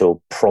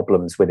potential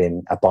problems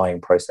within a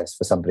buying process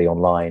for somebody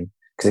online.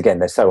 Because again,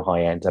 they're so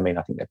high end. I mean,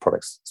 I think their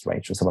products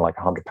range from something like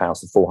 £100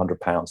 to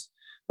 £400,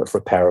 but for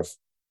a pair of,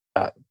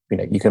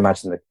 you can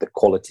imagine the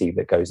quality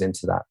that goes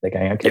into that. They're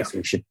going, okay, so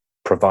we should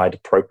provide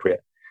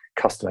appropriate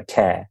customer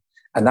care,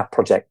 and that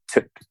project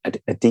took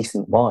a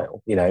decent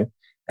while,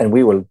 and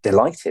we were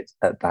delighted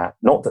at that.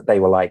 Not that they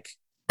were like,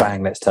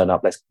 bang, let's turn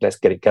up, let's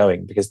get it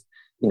going, because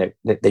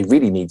they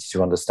really needed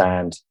to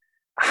understand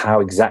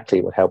how exactly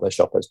it would help their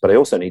shoppers, but I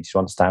also needed to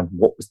understand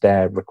what was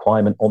their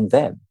requirement on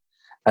them.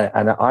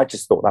 And I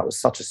just thought that was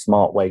such a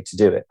smart way to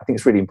do it. I think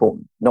it's really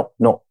important, not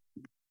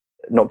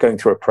going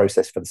through a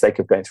process for the sake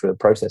of going through the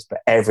process, but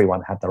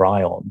everyone had their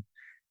eye on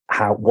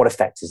what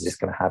effect is this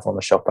going to have on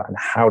the shopper, and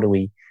how do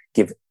we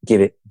give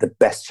it the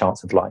best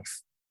chance of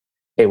life.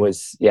 It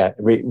was,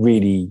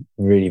 really,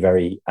 really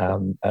very a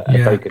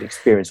very good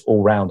experience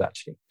all round.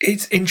 Actually,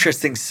 it's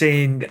interesting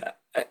seeing,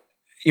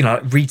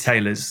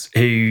 retailers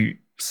who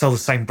sell the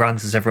same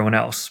brands as everyone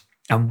else,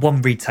 and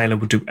one retailer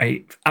will do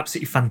a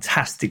absolutely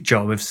fantastic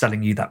job of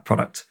selling you that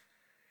product.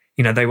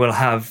 They will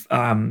have,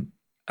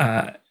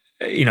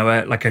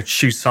 like a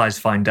shoe size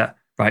finder,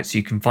 right? So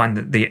you can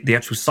find the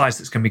actual size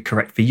that's going to be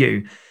correct for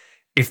you.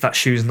 If that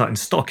shoe is not in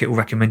stock, it will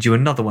recommend you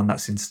another one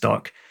that's in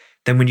stock.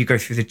 Then when you go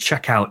through the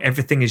checkout,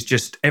 everything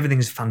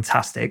is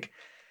fantastic.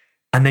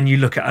 And then you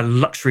look at a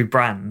luxury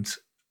brand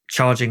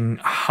charging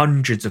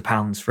hundreds of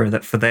pounds for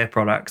their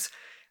products,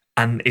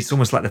 and it's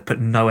almost like they've put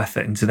no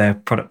effort into their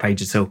product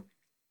page at all.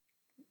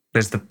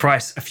 There's the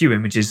price, a few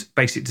images,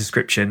 basic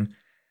description,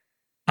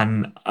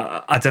 and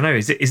I don't know.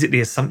 Is it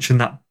the assumption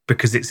that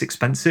because it's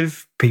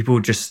expensive, people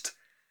just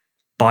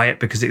buy it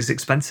because it's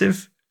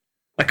expensive?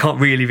 That can't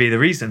really be the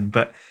reason,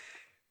 but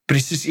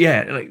it's just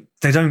like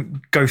they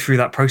don't go through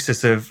that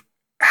process of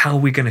how are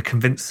we going to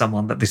convince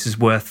someone that this is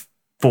worth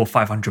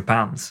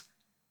 £400-500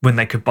 when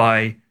they could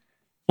buy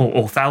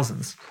or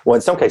thousands. Well,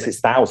 in some cases,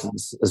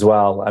 thousands as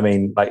well. I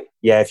mean,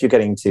 if you're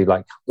getting to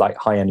like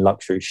high-end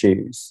luxury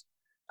shoes,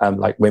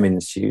 like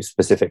women's shoes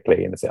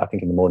specifically, and I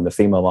think in the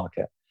female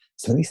market,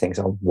 some of these things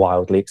are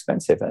wildly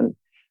expensive. And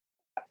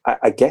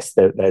I guess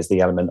there's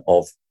the element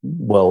of,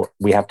 well,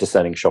 we have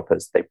discerning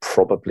shoppers. They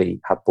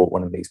probably have bought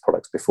one of these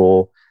products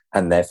before,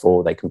 and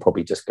therefore they can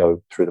probably just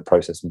go through the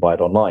process and buy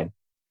it online.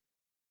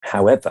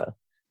 However,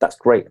 that's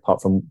great.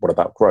 Apart from, what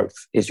about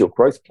growth? Is your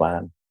growth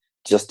plan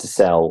just to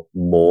sell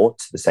more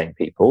to the same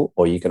people,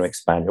 or are you going to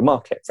expand your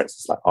market? For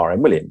instance, like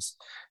RM Williams,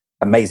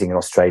 amazing in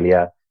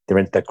Australia.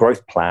 The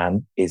growth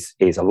plan is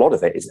a lot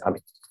of it is, I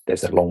mean,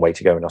 there's a long way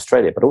to go in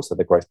Australia, but also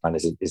the growth plan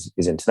is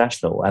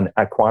international, and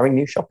acquiring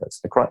new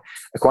shoppers,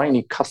 acquiring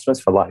new customers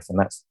for life, and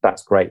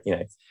that's great.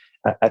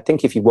 I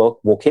think if you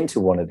walk into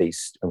one of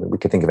these, I mean, we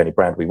could think of any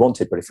brand we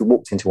wanted, but if you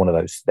walked into one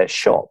of their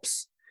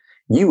shops,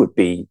 you would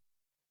be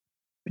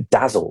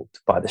dazzled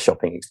by the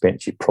shopping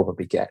experience you'd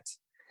probably get.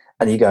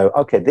 And you go,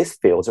 okay, this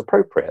feels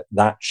appropriate.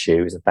 That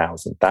shoe is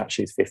 1,000. That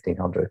shoe is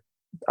 1,500.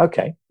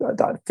 Okay,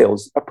 that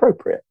feels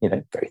appropriate.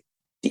 Very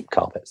deep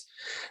carpets.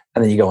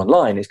 And then you go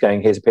online, it's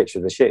going, here's a picture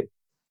of the shoe,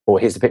 or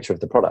here's a picture of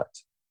the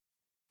product.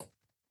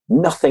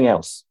 Nothing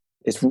else.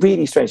 It's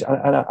really strange.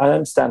 And I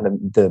understand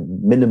the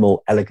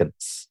minimal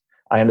elegance.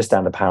 I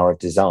understand the power of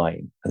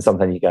design. And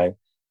sometimes you go,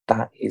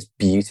 that is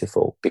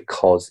beautiful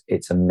because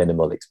it's a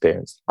minimal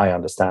experience. I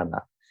understand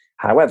that.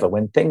 However,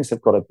 when things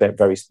have got a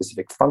very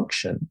specific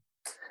function,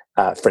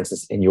 for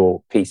instance, in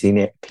your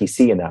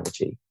PC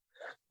analogy,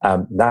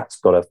 that's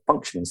got a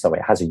function in some way.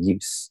 It has a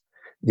use.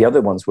 The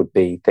other ones would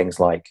be things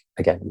like,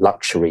 again,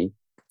 luxury,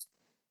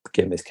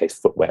 in this case,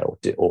 footwear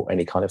or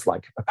any kind of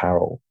like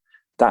apparel.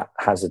 That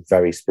has a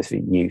very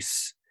specific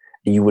use.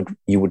 I would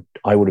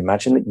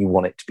imagine that you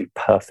want it to be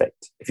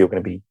perfect if you're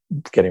going to be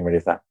getting rid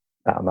of that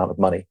amount of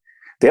money.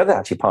 The other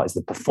actually part is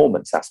the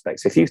performance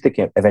aspect. So if you're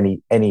thinking of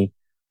any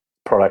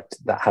product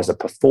that has a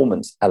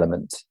performance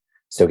element,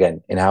 so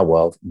again, in our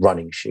world,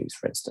 running shoes,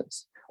 for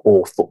instance,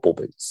 or football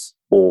boots,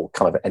 or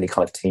kind of any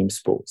kind of team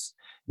sports,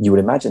 you would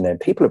imagine then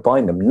people are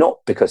buying them not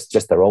because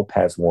just their old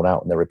pair's worn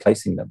out and they're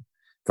replacing them.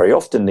 Very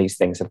often these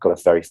things have got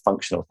a very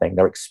functional thing.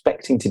 They're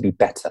expecting to be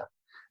better.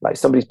 Like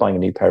somebody's buying a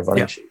new pair of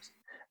running shoes.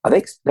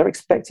 They're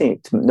expecting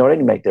it to not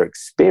only make their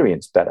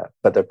experience better,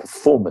 but their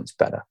performance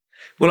better.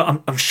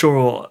 Well, I'm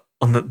sure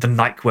on the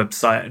Nike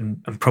website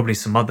and probably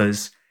some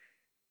others,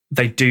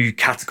 they do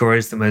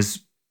categorize them as,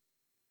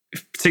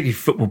 particularly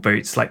football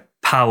boots, like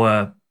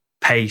power,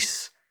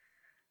 pace,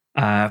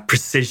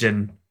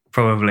 precision,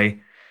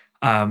 probably.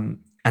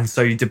 And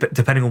so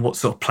depending on what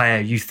sort of player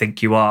you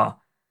think you are,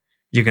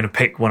 you're going to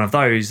pick one of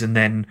those, and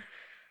then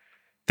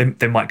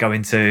they might go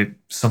into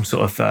some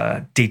sort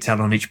of detail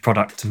on each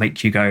product to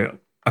make you go,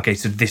 okay,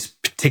 so this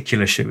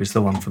particular shoe is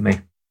the one for me.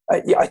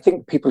 I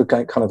think people are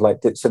going kind of like,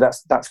 so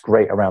that's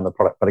great around the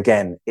product, but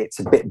again, it's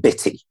a bit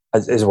bitty,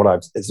 is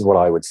what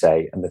I would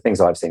say. And the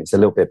things I've seen, it's a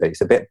little bit bitty.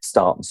 It's a bit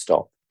start and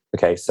stop.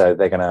 Okay, so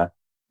they're gonna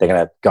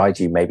guide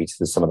you maybe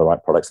to some of the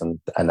right products, and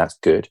that's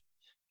good.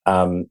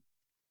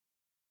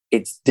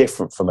 It's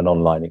different from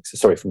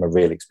from a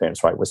real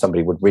experience, right? Where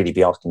somebody would really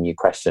be asking you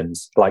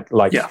questions, like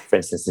for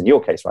instance, in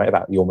your case, right,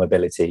 about your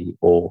mobility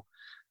or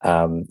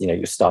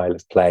your style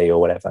of play or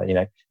whatever.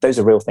 Those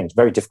are real things.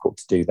 Very difficult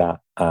to do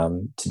that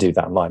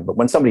online. But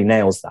when somebody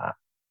nails that,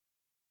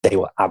 they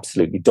will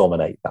absolutely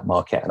dominate that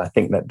market. And I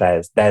think that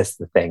there's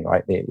the thing,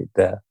 right?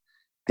 The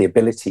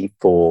ability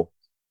for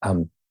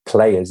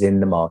players in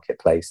the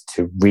marketplace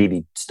to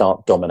really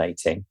start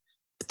dominating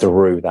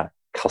through that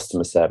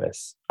customer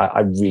service.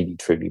 I really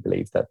truly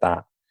believe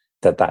that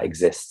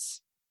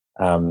exists.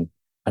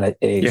 And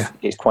Yeah.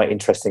 it's quite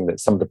interesting that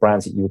some of the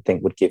brands that you would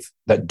think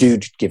that do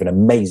give an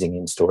amazing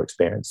in-store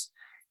experience,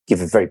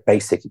 give a very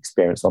basic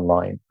experience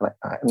online.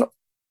 I'm not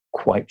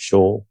quite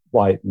sure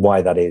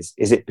why that is.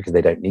 Is it because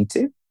they don't need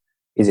to?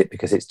 Is it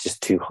because it's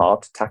just too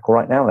hard to tackle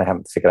right now and they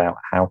haven't figured out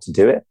how to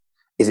do it?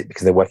 Is it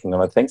because they're working on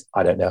other things?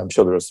 I don't know. I'm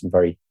sure there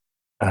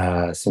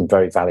are some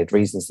very valid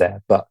reasons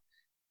there, but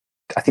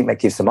I think that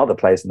gives some other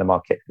players in the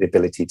market the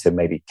ability to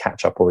maybe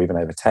catch up or even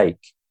overtake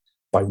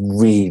by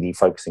really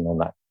focusing on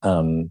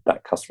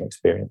that customer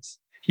experience.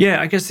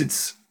 Yeah, I guess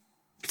it's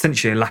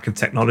potentially a lack of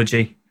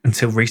technology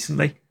until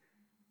recently.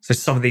 So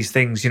some of these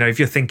things, if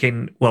you're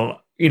thinking,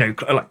 well,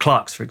 like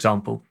Clark's, for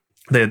example,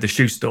 the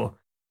shoe store.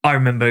 I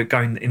remember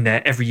going in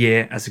there every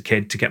year as a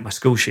kid to get my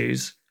school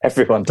shoes.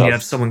 Everyone does. You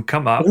have someone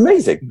come up,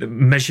 amazing,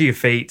 measure your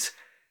feet,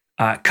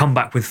 come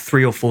back with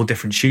 3 or 4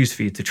 different shoes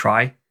for you to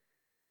try.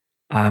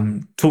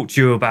 Talk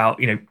to you about,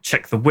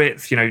 check the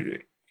width,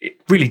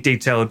 really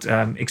detailed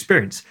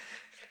experience.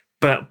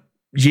 But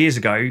years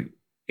ago,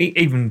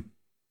 even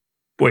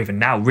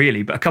now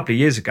really, but a couple of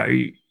years ago,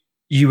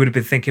 you would have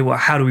been thinking, well,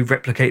 how do we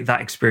replicate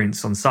that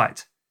experience on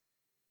site?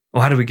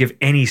 Or how do we give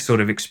any sort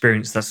of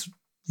experience that's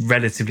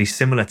relatively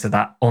similar to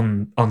that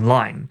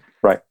online?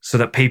 Right. So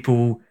that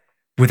people,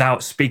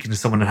 without speaking to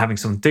someone and having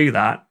someone do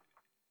that,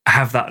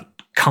 have that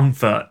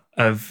comfort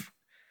of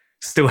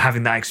still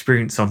having that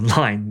experience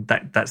online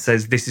that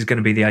says this is going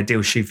to be the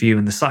ideal shoe for you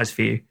and the size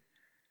for you.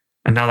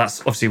 And now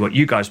that's obviously what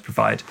you guys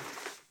provide,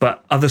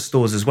 but other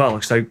stores as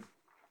well. So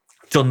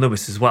John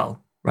Lewis as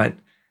well, right?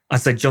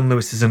 I'd say John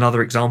Lewis is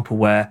another example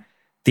where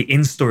the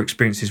in-store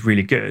experience is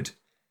really good.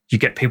 You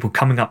get people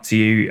coming up to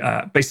you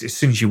basically as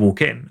soon as you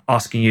walk in,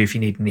 asking you if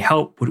you need any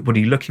help. What are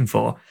you looking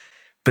for?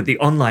 But the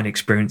online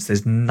experience,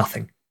 there's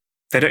nothing.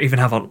 They don't even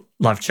have a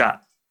live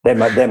chat. They're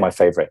my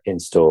favorite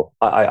in-store.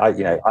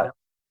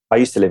 I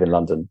used to live in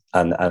London,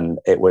 and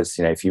it was,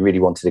 if you really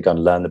wanted to go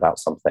and learn about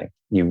something,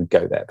 you would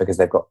go there because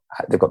they've got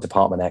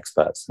department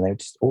experts, and they were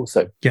just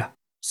also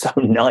so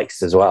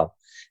nice as well.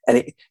 And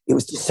it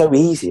was just so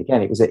easy.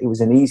 Again, it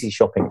was an easy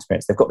shopping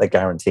experience. They've got their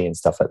guarantee and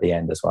stuff at the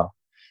end as well.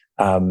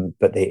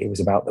 But it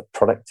was about the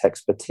product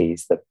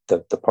expertise,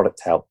 the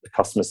product help, the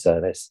customer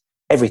service.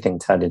 Everything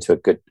turned into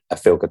a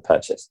feel-good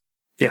purchase.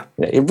 Yeah,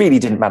 it really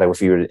didn't matter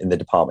if you were in the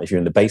department, if you're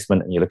in the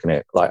basement and you're looking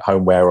at like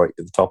homeware, or at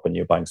the top and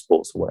you're buying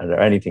sports or whatever, or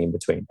anything in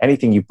between.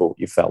 Anything you bought,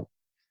 you felt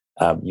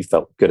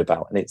good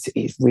about, and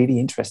it's really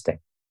interesting.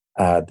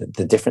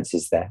 The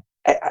differences there.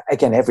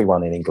 Again,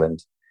 everyone in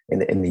England,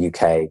 in the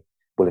UK,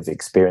 will have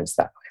experienced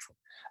that.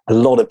 A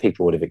lot of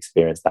people would have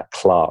experienced that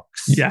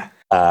Clark's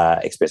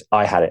experience.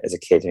 I had it as a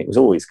kid, and it was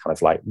always kind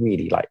of like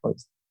really like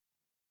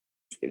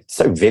it's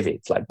so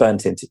vivid, like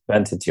burnt into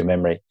your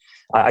memory.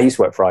 I used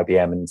to work for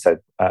IBM, and so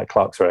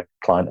Clark's were a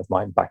client of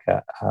mine back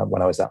at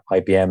when I was at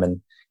IBM,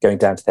 and going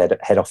down to their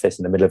head office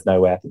in the middle of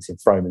nowhere, I think it's in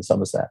Frome in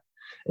Somerset.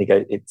 And you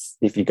go,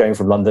 if you're going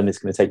from London, it's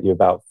going to take you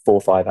about 4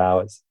 or 5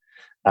 hours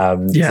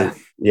to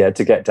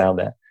get down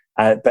there.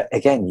 But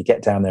again, you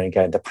get down there and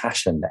go, the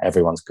passion that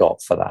everyone's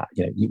got for that.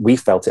 We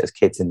felt it as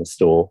kids in the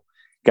store.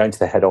 Going to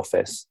the head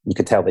office, you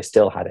could tell they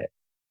still had it,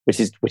 which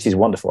is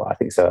wonderful. I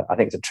think so. I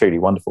think it's a truly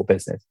wonderful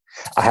business.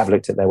 I have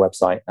looked at their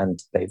website,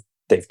 and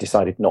they've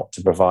decided not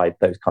to provide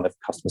those kind of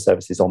customer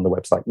services on the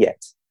website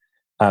yet.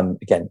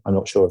 Again, I'm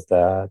not sure of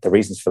the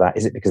reasons for that.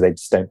 Is it because they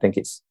just don't think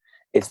it's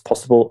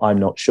possible? I'm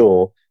not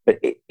sure, but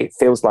it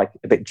feels like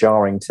a bit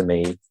jarring to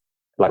me.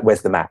 Like,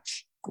 where's the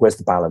match? Where's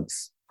the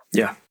balance?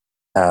 Yeah.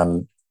 I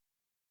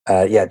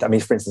mean,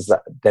 for instance,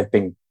 they've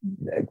been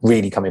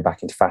really coming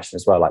back into fashion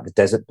as well, like the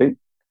Desert Boot.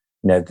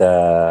 Is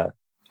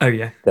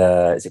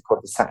it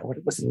called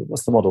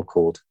what's the model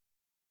called?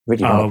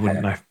 Really, I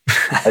wouldn't know.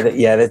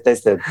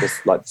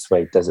 There's like the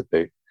suede Desert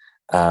Boot.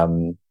 I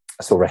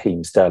saw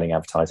Raheem Sterling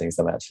advertising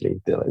some,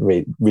 actually. They're like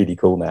really, really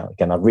cool now.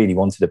 Again, I really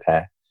wanted a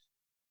pair.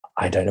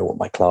 I don't know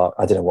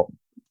what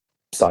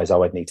size I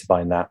would need to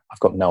buy in that. I've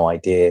got no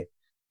idea.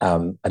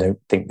 I don't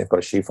think they've got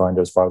a shoe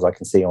finder as far as I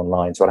can see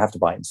online, so I'd have to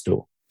buy it in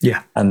store.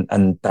 Yeah.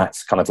 And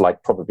that's kind of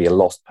like probably a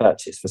lost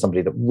purchase for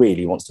somebody that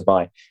really wants to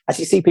buy. I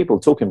actually see people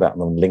talking about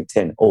them on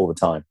LinkedIn all the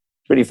time.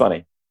 It's really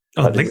funny.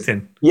 Oh, like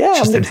LinkedIn? Yeah,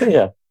 on LinkedIn,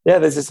 yeah. Yeah,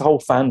 there's this whole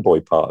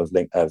fanboy part of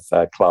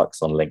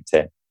Clark's on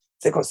LinkedIn.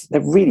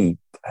 They're really,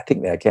 I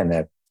think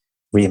they're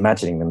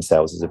reimagining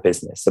themselves as a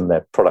business. Some of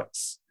their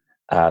products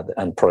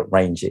and product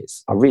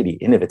ranges are really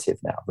innovative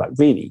now, like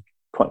really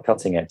quite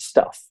cutting edge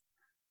stuff.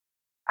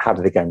 How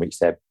do they go and reach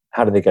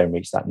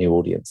that new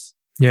audience?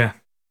 Yeah.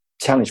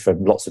 Challenge for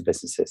lots of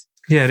businesses.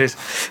 Yeah, it is.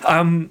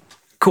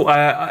 Cool.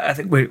 I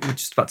think we're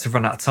just about to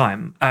run out of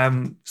time.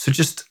 So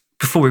just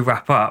before we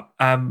wrap up,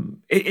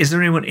 is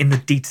there anyone in the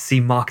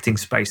D2C marketing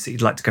space that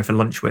you'd like to go for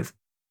lunch with?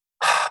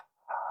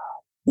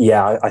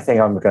 Yeah, I think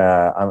I'm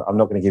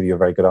not going to give you a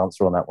very good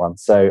answer on that one.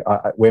 So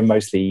we're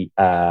mostly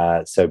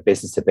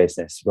business to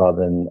business rather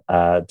than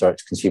direct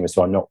to consumer.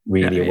 So I'm not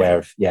really aware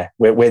of. Yeah,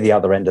 we're the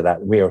other end of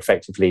that. We are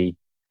effectively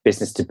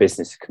business to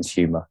business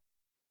consumer.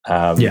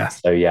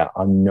 So yeah,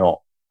 I'm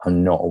not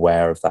not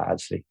aware of that,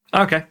 actually.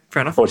 Okay,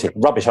 fair enough.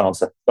 Unfortunately, rubbish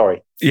answer.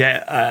 Sorry.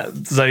 Yeah,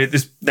 so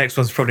this next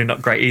one's probably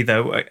not great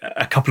either.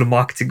 A couple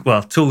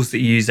of tools that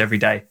you use every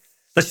day.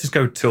 Let's just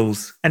go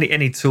tools.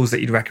 Any tools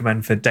that you'd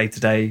recommend for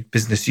day-to-day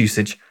business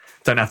usage?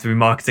 Don't have to be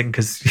marketing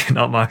because you're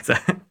not a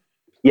marketer.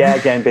 Yeah,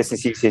 again,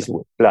 business usage,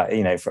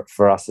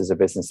 for us as a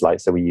business,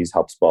 so we use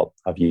HubSpot.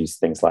 I've used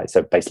things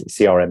so basically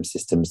CRM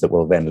systems that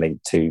will then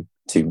link to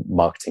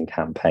marketing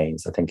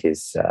campaigns. I think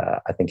is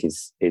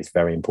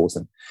very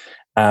important.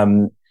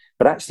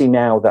 But actually,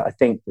 now that I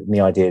think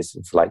the ideas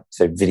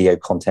of video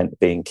content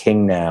being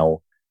king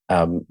now,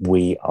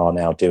 we are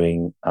now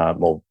doing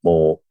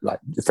more like,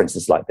 for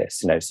instance, like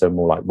this, so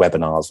more like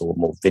webinars or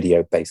more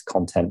video based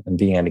content, and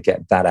being able to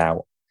get that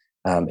out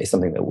is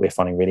something that we're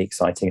finding really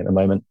exciting at the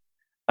moment.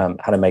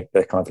 How to make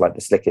the kind of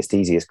the slickest,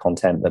 easiest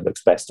content that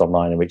looks best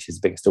online and reaches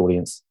the biggest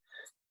audience.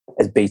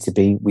 As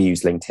B2B, we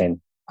use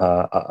LinkedIn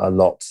a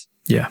lot.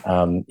 Yeah.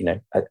 I'm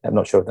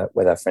not sure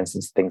whether, for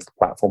instance,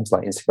 platforms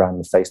like Instagram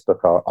and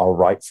Facebook are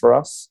right for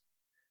us.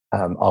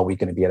 Are we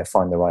going to be able to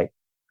find the right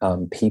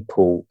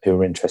people who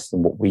are interested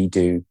in what we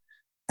do?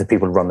 The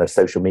people who run their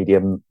social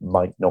media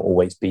might not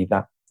always be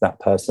that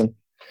person.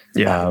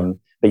 Yeah.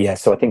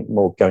 So I think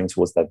more going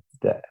towards the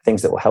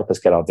things that will help us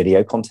get our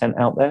video content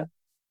out there.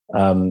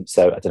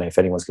 So I don't know if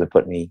anyone's going to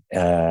put any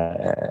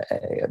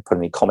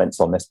comments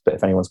on this, but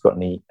if anyone's got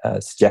any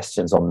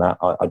suggestions on that,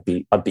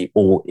 I'd be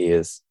all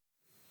ears.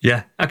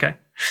 Yeah. Okay.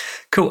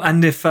 Cool.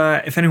 And if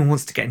anyone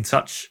wants to get in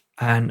touch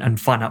and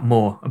find out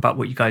more about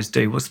what you guys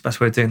do, what's the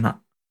best way of doing that?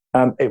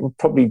 It would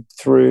probably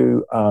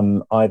through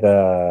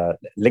either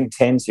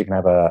LinkedIn, so you can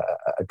have a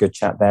good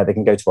chat there. They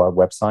can go to our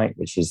website,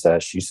 which is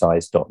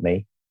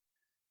shoesize.me.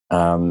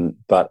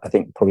 But I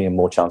think probably a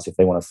more chance if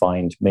they want to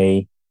find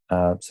me.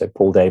 So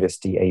Paul Davis,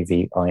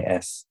 Davis.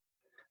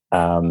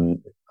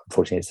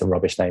 Unfortunately, it's a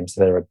rubbish name,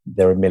 so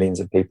there are millions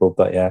of people.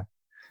 But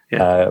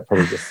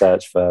probably just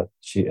search for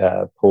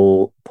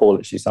Paul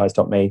at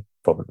shoesize.me.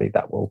 Probably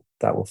that will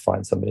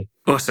find somebody.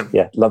 Awesome.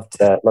 Yeah, love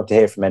to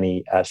hear from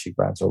any shoe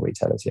brands or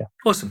retailers. Yeah.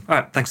 Awesome. All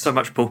right. Thanks so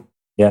much, Paul.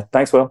 Yeah.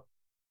 Thanks, Will.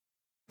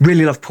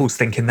 Really love Paul's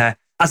thinking there.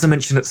 As I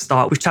mentioned at the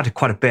start, we've chatted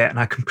quite a bit, and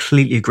I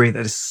completely agree that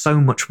there's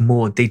so much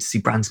more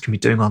D2C brands can be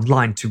doing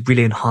online to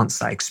really enhance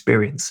that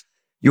experience.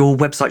 Your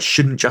website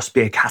shouldn't just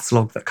be a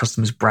catalog that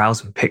customers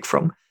browse and pick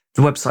from.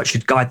 The website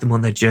should guide them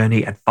on their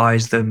journey,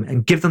 advise them,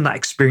 and give them that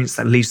experience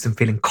that leaves them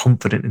feeling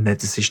confident in their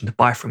decision to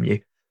buy from you.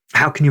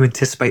 How can you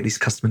anticipate these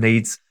customer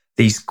needs,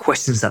 these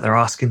questions that they're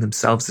asking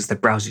themselves as they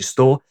browse your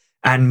store,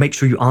 and make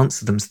sure you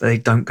answer them so they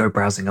don't go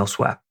browsing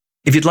elsewhere?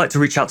 If you'd like to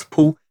reach out to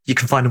Paul, you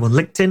can find him on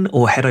LinkedIn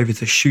or head over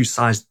to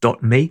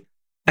shoesize.me.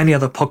 Any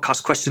other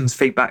podcast questions,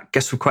 feedback,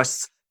 guest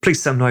requests, please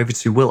send them over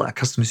to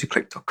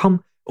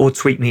will@customerswhoclick.com or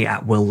tweet me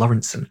at Will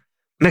Lawrenson.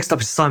 Next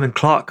up is Simon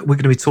Clark. We're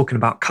going to be talking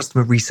about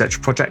customer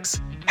research projects,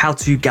 how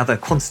to gather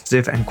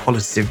quantitative and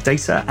qualitative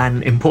data,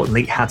 and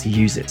importantly, how to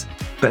use it.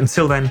 But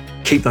until then,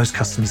 keep those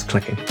customers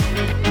clicking.